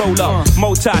when I roll up.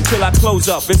 Moti till I close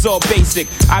up, it's all basic.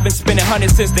 I've been spending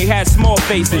hundreds since they had small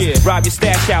faces. Rob your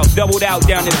stash out, doubled out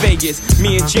down in Vegas.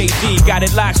 Me and JD got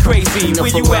it locked crazy. Where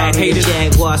you at, haters?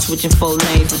 Jaguar, switching 4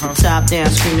 lanes with the top down,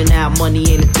 screaming out money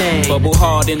ain't a thing. Bubble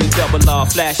hard in the double law,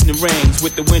 flashing the rings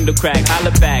with the window crack.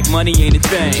 Holla back, money ain't a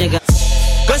thing.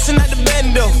 Gussin' at the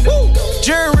bando.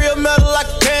 Jury real metal like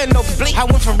a candle. I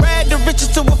went from rad to riches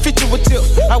to a feature with tip.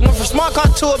 I went from smart car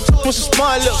to a with some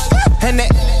smart lips. And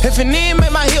that if it need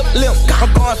make my hip limp.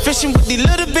 I'm going fishing with these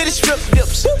little bitty strip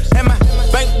dips. And my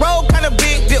bankroll kinda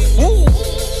big dip. Woo.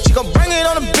 She gon' bring it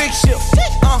on a big ship.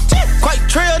 Quite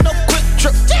trail, no quick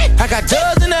trip. I got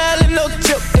dubs in the alley, no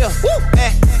tip. Yeah.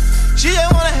 She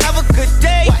just wanna have a good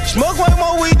day. Smoke way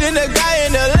more weed than the guy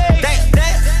in LA.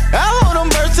 I hold them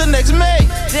birds till next May.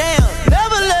 Damn,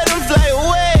 never let them fly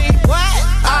away. What?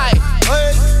 Aight,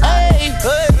 hey.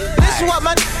 Listen what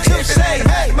my tips say.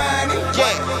 Hey, money.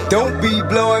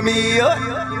 run me up,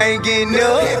 ain't getting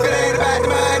up. If it ain't about the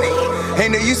money,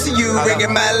 ain't no use to you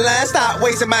ringing my line. Stop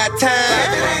wasting my time.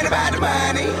 If it ain't about the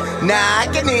money, nah, I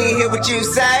can even hear what you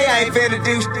say. I ain't finna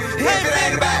do. If it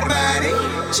ain't about the money,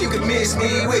 you can miss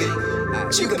me with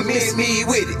it. You can miss me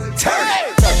with it. Turn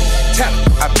it.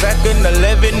 I pack an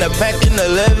 11, I pack an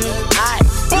 11.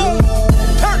 Boom.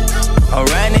 I'm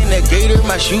riding the gator,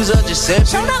 my shoes are just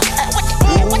 7.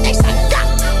 What they say?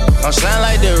 I'm sliding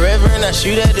like the reverend, I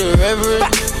shoot at the reverend.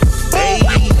 Hey.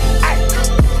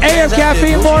 AM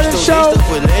Caffeine Morning Show.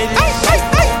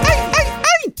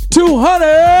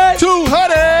 200. 200.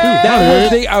 That was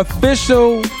the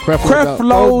official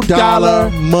Creflo Dollar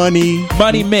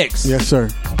money mix. Yes, sir.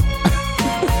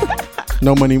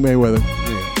 No money Mayweather.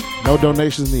 No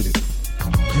donations needed.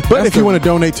 But if you want to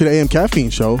donate to the AM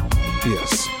Caffeine Show,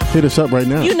 yes, hit us up right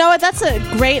now. You know what? That's a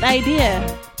great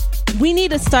idea. We need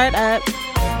to start up.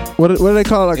 What do they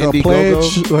call it? Like a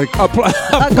pledge? Like a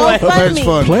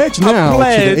GoFundMe. Pledge now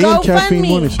to the AM Caffeine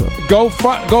Morning Show. Go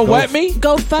what me?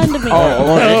 GoFundMe.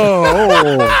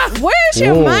 Oh. Where's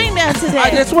your mind at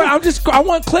today? I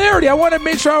want clarity. I want to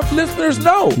make sure our listeners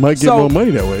know. Might get more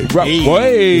money that way.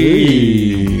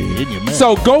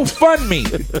 So GoFundMe.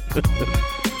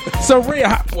 So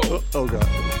Rhea, oh God.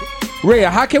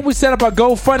 Rhea, how can we set up a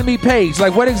GoFundMe page?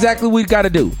 Like, what exactly we got to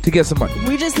do to get some money?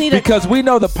 We just need because we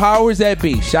know the powers that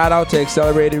be. Shout out to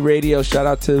Accelerated Radio. Shout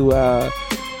out to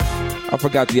I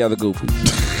forgot the other goofies.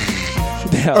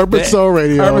 Urban Soul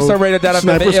Radio, Urban Soul Radio,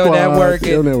 Sniper Squad,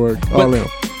 Ill Network, all them.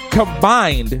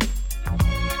 Combined,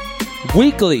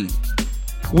 weekly,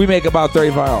 we make about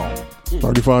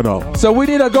 $35. So we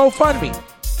need a GoFundMe.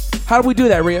 How do we do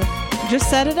that, Rhea? Just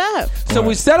set it up. So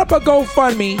we set up a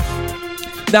GoFundMe.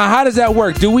 Now, how does that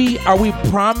work? Are we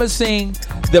promising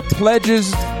the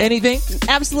pledges anything?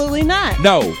 Absolutely not.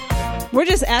 No. We're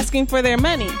just asking for their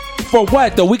money. For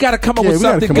what, though? We got to come up with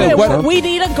something good. We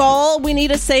need a goal. We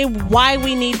need to say why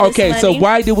we need this money. Okay, so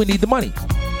why do we need the money?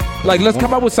 Like, let's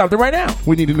come up with something right now.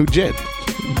 We need a new jet.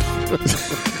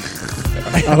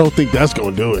 I don't think that's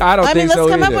going to do it. I don't think so let's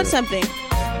come either. up with something.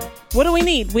 What do we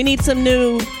need? We need some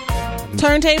new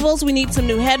turntables. We need some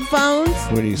new headphones.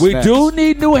 We do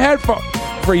need new headphones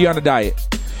for you on a diet.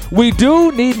 We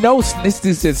do need this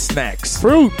says snacks.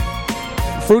 Fruit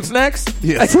snacks?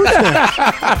 Yeah. Fruit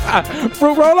snacks.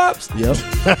 Fruit roll-ups? Yep.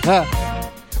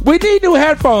 We need new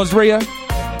headphones, Rhea.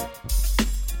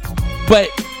 But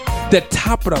the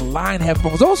top of the line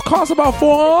headphones, those cost about $4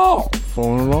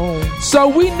 all. So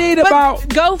we need about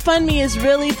GoFundMe is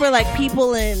really for like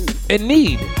people in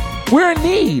need. We're in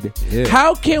need. Yeah.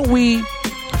 How can we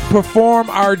perform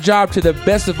our job to the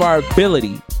best of our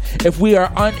ability if we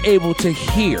are unable to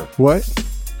hear? What?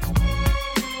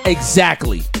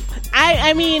 Exactly.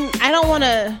 I mean, I don't want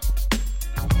to.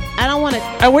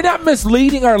 And we're not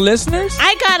misleading our listeners?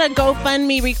 I got a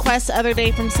GoFundMe request the other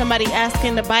day from somebody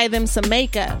asking to buy them some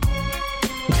makeup.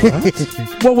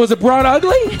 What, was it broad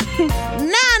ugly?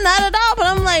 Nah, not at all. But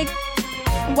I'm like,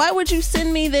 why would you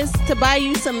send me this to buy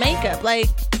you some makeup? Like,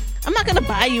 I'm not going to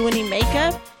buy you any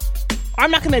makeup. Or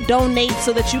I'm not going to donate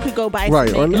so that you could go buy some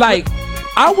makeup. Like,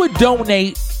 I would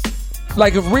donate,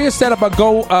 like if Rhea set up a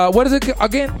what is it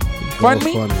again?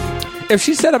 GoFundMe? If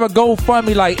she set up a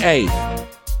GoFundMe like, hey,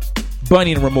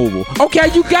 bunion removal. Okay,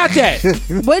 you got that.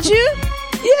 Would you?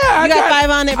 Yeah, you got 5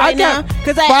 on it right now?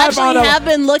 Because I actually have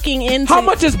been looking into. How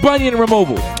much is bunion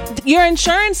removal? Your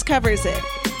insurance covers it.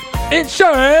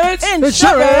 Insurance.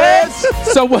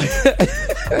 So what?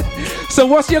 So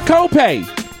what's your copay?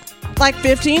 Like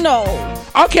 $15.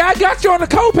 Okay, I got you on the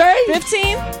copay.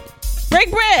 15. Break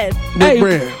bread.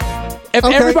 If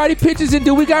everybody pitches in,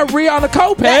 do we got Rhea on the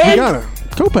copay? We got her.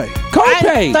 Copay.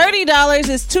 $30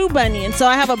 is 2 bunions, so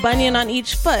I have a bunion on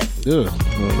each foot. Yeah.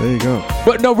 Well, there you go.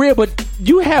 But no, Rhea, but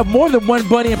you have more than one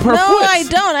bunion per foot. No, I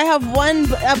don't. I have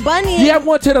a bunion. You have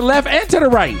one to the left and to the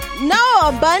right. No,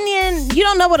 a bunion. You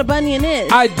don't know what a bunion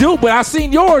is. I do, but I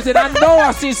seen yours, and I know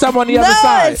I seen some on the other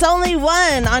side. No, it's only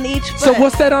one on each foot. So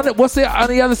what's that on it? What's it on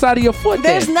the other side of your foot?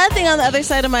 There's nothing on the other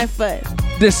side of my foot.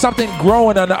 There's something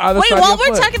growing on the other side of your foot.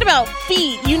 Wait, while we're talking about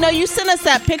feet, you know, you sent us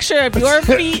that picture of your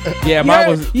feet. Yeah, mine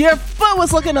was. Your foot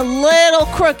was looking a little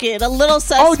crooked, a little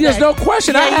suspect. Oh, there's no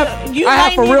question. Yeah, I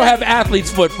have for real have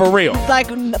athlete's foot for real. Like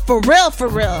for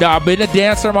real. No, I've been a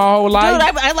dancer my whole life. Dude,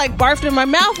 I like barfed in my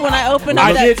mouth when I opened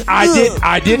up.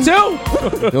 I did too.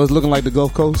 It was looking like the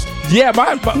Gulf Coast. Yeah,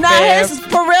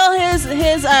 for real,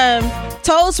 his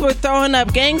toes were throwing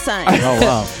up gang signs. Oh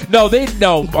wow. No. They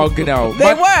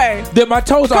were. My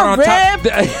toes aren't on top.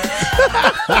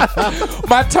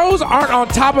 My toes aren't on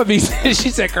top of each. She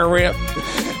said, "Kareem."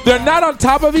 They're not on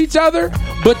top of each other,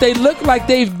 but they look like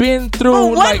they've been through.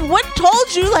 Well, like what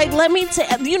told you? Like, let me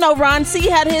Ron C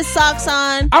had his socks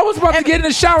on. I was about to get in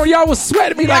the shower. Y'all was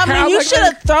sweating me. Like, I mean, you should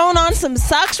have thrown on some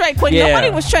socks right quick. Yeah. Nobody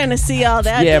was trying to see all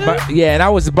that. dude. And I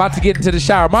was about to get into the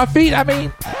shower. My feet. I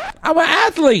mean, I'm an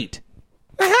athlete.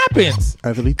 It happens.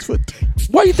 Athlete's foot.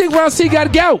 Why do you think Ron C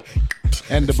got gout?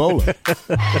 And Dolla.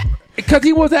 Because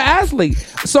he was an athlete.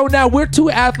 So now we're two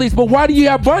athletes, but why do you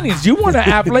have bunions? You weren't an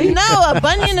athlete. No, a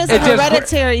bunion is a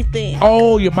hereditary thing.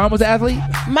 Oh, your mom was an athlete?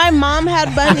 My mom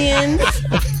had bunions.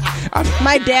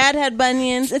 My dad had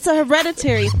bunions. It's a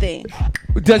hereditary thing.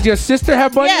 Does your sister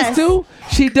have bunions too?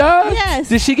 She does? Yes.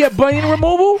 Did she get bunion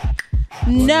removal?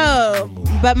 No,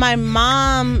 but my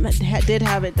mom did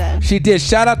have it done. She did.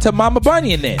 Shout out to Mama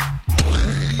Bunion then.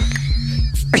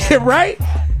 Right?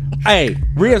 Hey,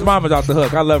 Rhea's mom is off the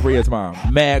hook. I love Rhea's mom.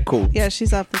 Mad cool. Yeah,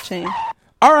 she's off the chain.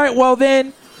 All right, well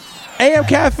then, AM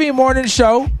Caffeine Morning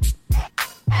Show.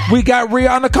 We got Rhea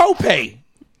on the copay.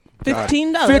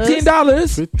 $15.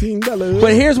 $15.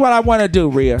 But here's what I want to do,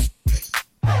 Rhea.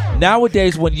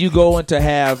 Nowadays, when you go in to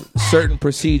have certain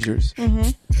procedures,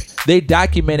 they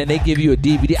document and they give you a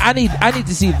DVD. I need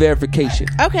to see verification.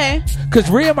 Okay. Because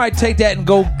Rhea might take that and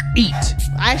go eat.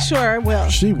 I sure will.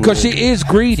 Because she is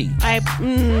greedy.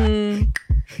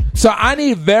 So I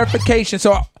need verification.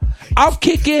 So I'll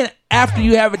kick in after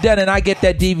you have it done and I get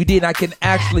that DVD and I can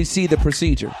actually see the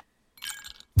procedure.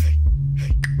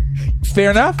 Fair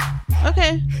enough?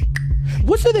 Okay.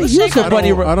 What do they use a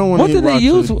bunny? I don't want What do they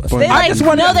use? They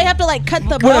have to like cut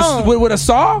the bone with a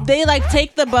saw. They like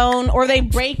take the bone, or they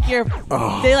break your.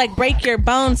 They like break your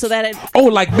bone so that it.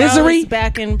 Like Misery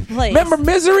back in place. Remember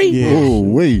Misery? Yeah. Oh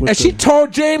wait. And she tore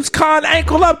James Caan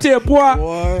ankle up there,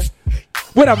 boy.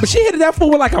 But she hit that fool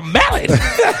with like a mallet.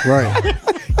 Right.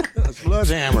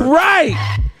 Sledgehammer.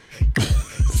 Right.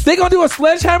 They gonna do a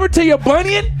sledgehammer to your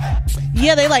bunion?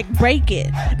 Yeah, they like break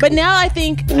it. But now I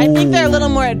think they're a little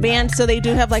more advanced, so they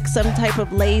do have like some type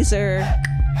of laser.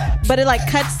 But it like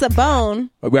cuts the bone.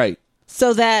 Right.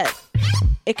 So that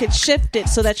it could shift it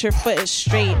so that your foot is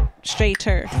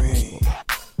straighter.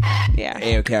 Yeah.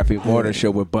 AM Caffeine Morning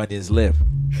Show where bunions live.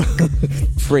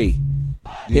 Free.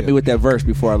 Hit me with that verse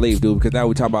before I leave, dude, because now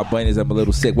we're talking about bunions. I'm a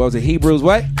little sick. What was it? Hebrews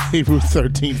what? Hebrews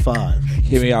 13:5.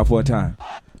 Hit me off one time.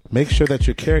 Make sure that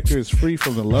your character is free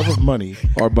from the love of money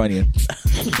or bunion.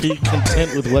 Be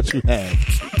content with what you have.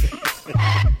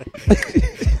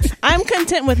 I'm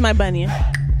content with my bunion.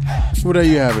 Well, there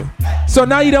you have it. So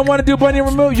now you don't want to do bunion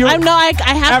removal? I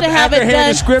have to have it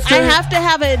done. I have to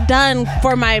have it done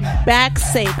for my back's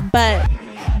sake, but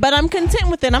I'm content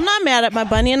with it. I'm not mad at my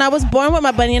bunion. I was born with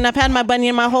my bunion. I've had my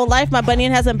bunion my whole life. My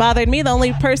bunion hasn't bothered me. The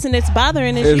only person it's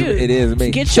bothering is you. It is me.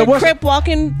 Get your crip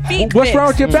walking feet What's fixed. wrong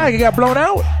with your back? It got blown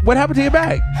out? What happened to your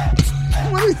back?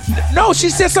 No, she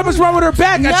said something's wrong with her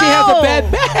back and she has a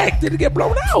bad back. Did it get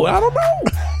blown out? I don't know.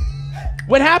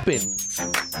 What happened?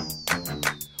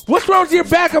 What's wrong with your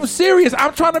back? I'm serious.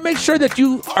 I'm trying to make sure that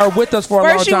you are with us for a long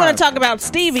time. First you want to talk about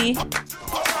Stevie.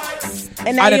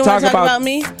 And now I you didn't want to talk talk about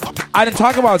me? I didn't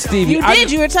talk about Stevie. You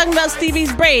did. You were talking about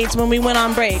Stevie's braids when we went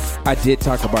on break. I did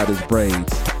talk about his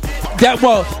braids.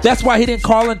 That's why he didn't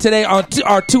call in today on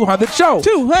our 200th show.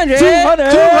 200.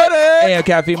 And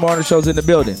Caffeine Morning Show's in the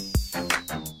building.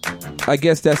 I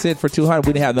guess that's it for 200.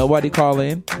 We didn't have nobody call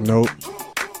in. Nope.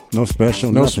 No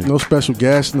special. No Nothing. no special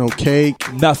guest. No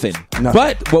cake. Nothing.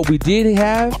 But what we did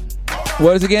have,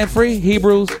 what is again free?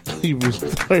 Hebrews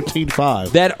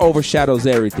 13:5. That overshadows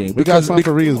everything. Because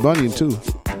for Rhea's bunion too.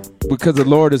 Because the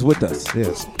Lord is with us.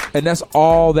 Yes. And that's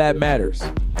all that matters.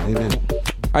 Amen.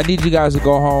 I need you guys to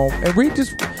go home and read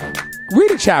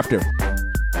a chapter.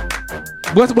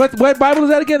 What Bible is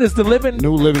that again? It's the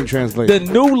New Living Translation.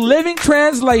 The New Living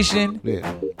Translation. Yeah.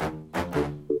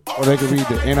 Or they can read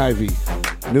the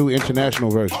NIV, New International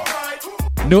Version.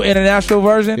 New International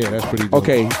Version? Yeah, that's pretty dope.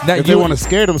 Okay. Now if they want to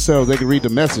scare themselves, they can read the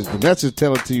message. The message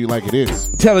tell it to you like it is.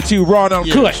 Tell it to you raw and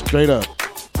uncut. Straight up.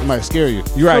 It might scare you.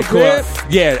 You're right, cool.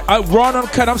 Yeah, raw and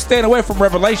uncut. I'm staying away from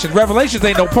Revelations. Revelations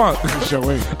ain't no punk.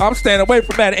 Sure ain't. I'm staying away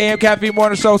from that AM Caffeine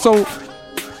Morning Show. So,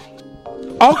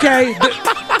 okay.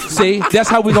 See, that's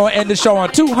how we're going to end the show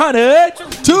on 200.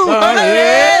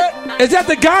 200. Is that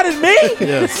the God in me?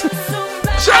 Yes.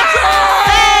 Shut up!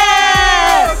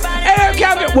 AM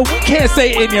Caffeine. Well, we can't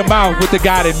say in your mouth with the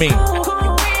God in me.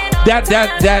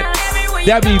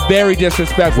 That'd be very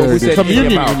disrespectful. Very we said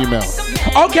Communion in your mouth.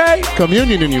 Okay.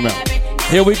 Communion in your mouth.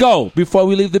 Here we go. Before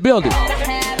we leave the building.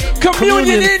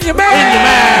 Communion in your mouth.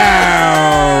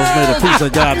 May the peace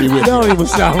of God be with you. Don't even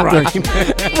sound right.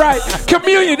 Right.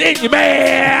 Communion in your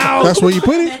mouth. That's where you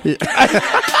put it?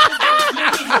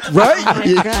 Right?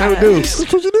 You sure do.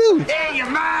 That's what you do.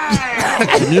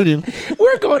 too. Communion.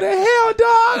 We're going to hell,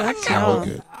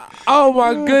 dog. Oh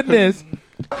my goodness.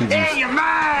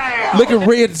 Look at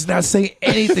Red's not saying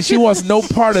anything. She wants no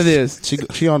part of this.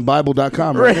 She on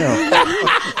Bible.com right now.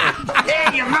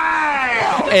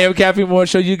 AM Caffeine Morning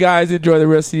Show. You guys enjoy the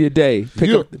rest of your day.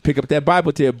 Pick up that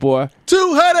Bible tip, boy.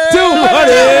 200.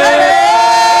 200.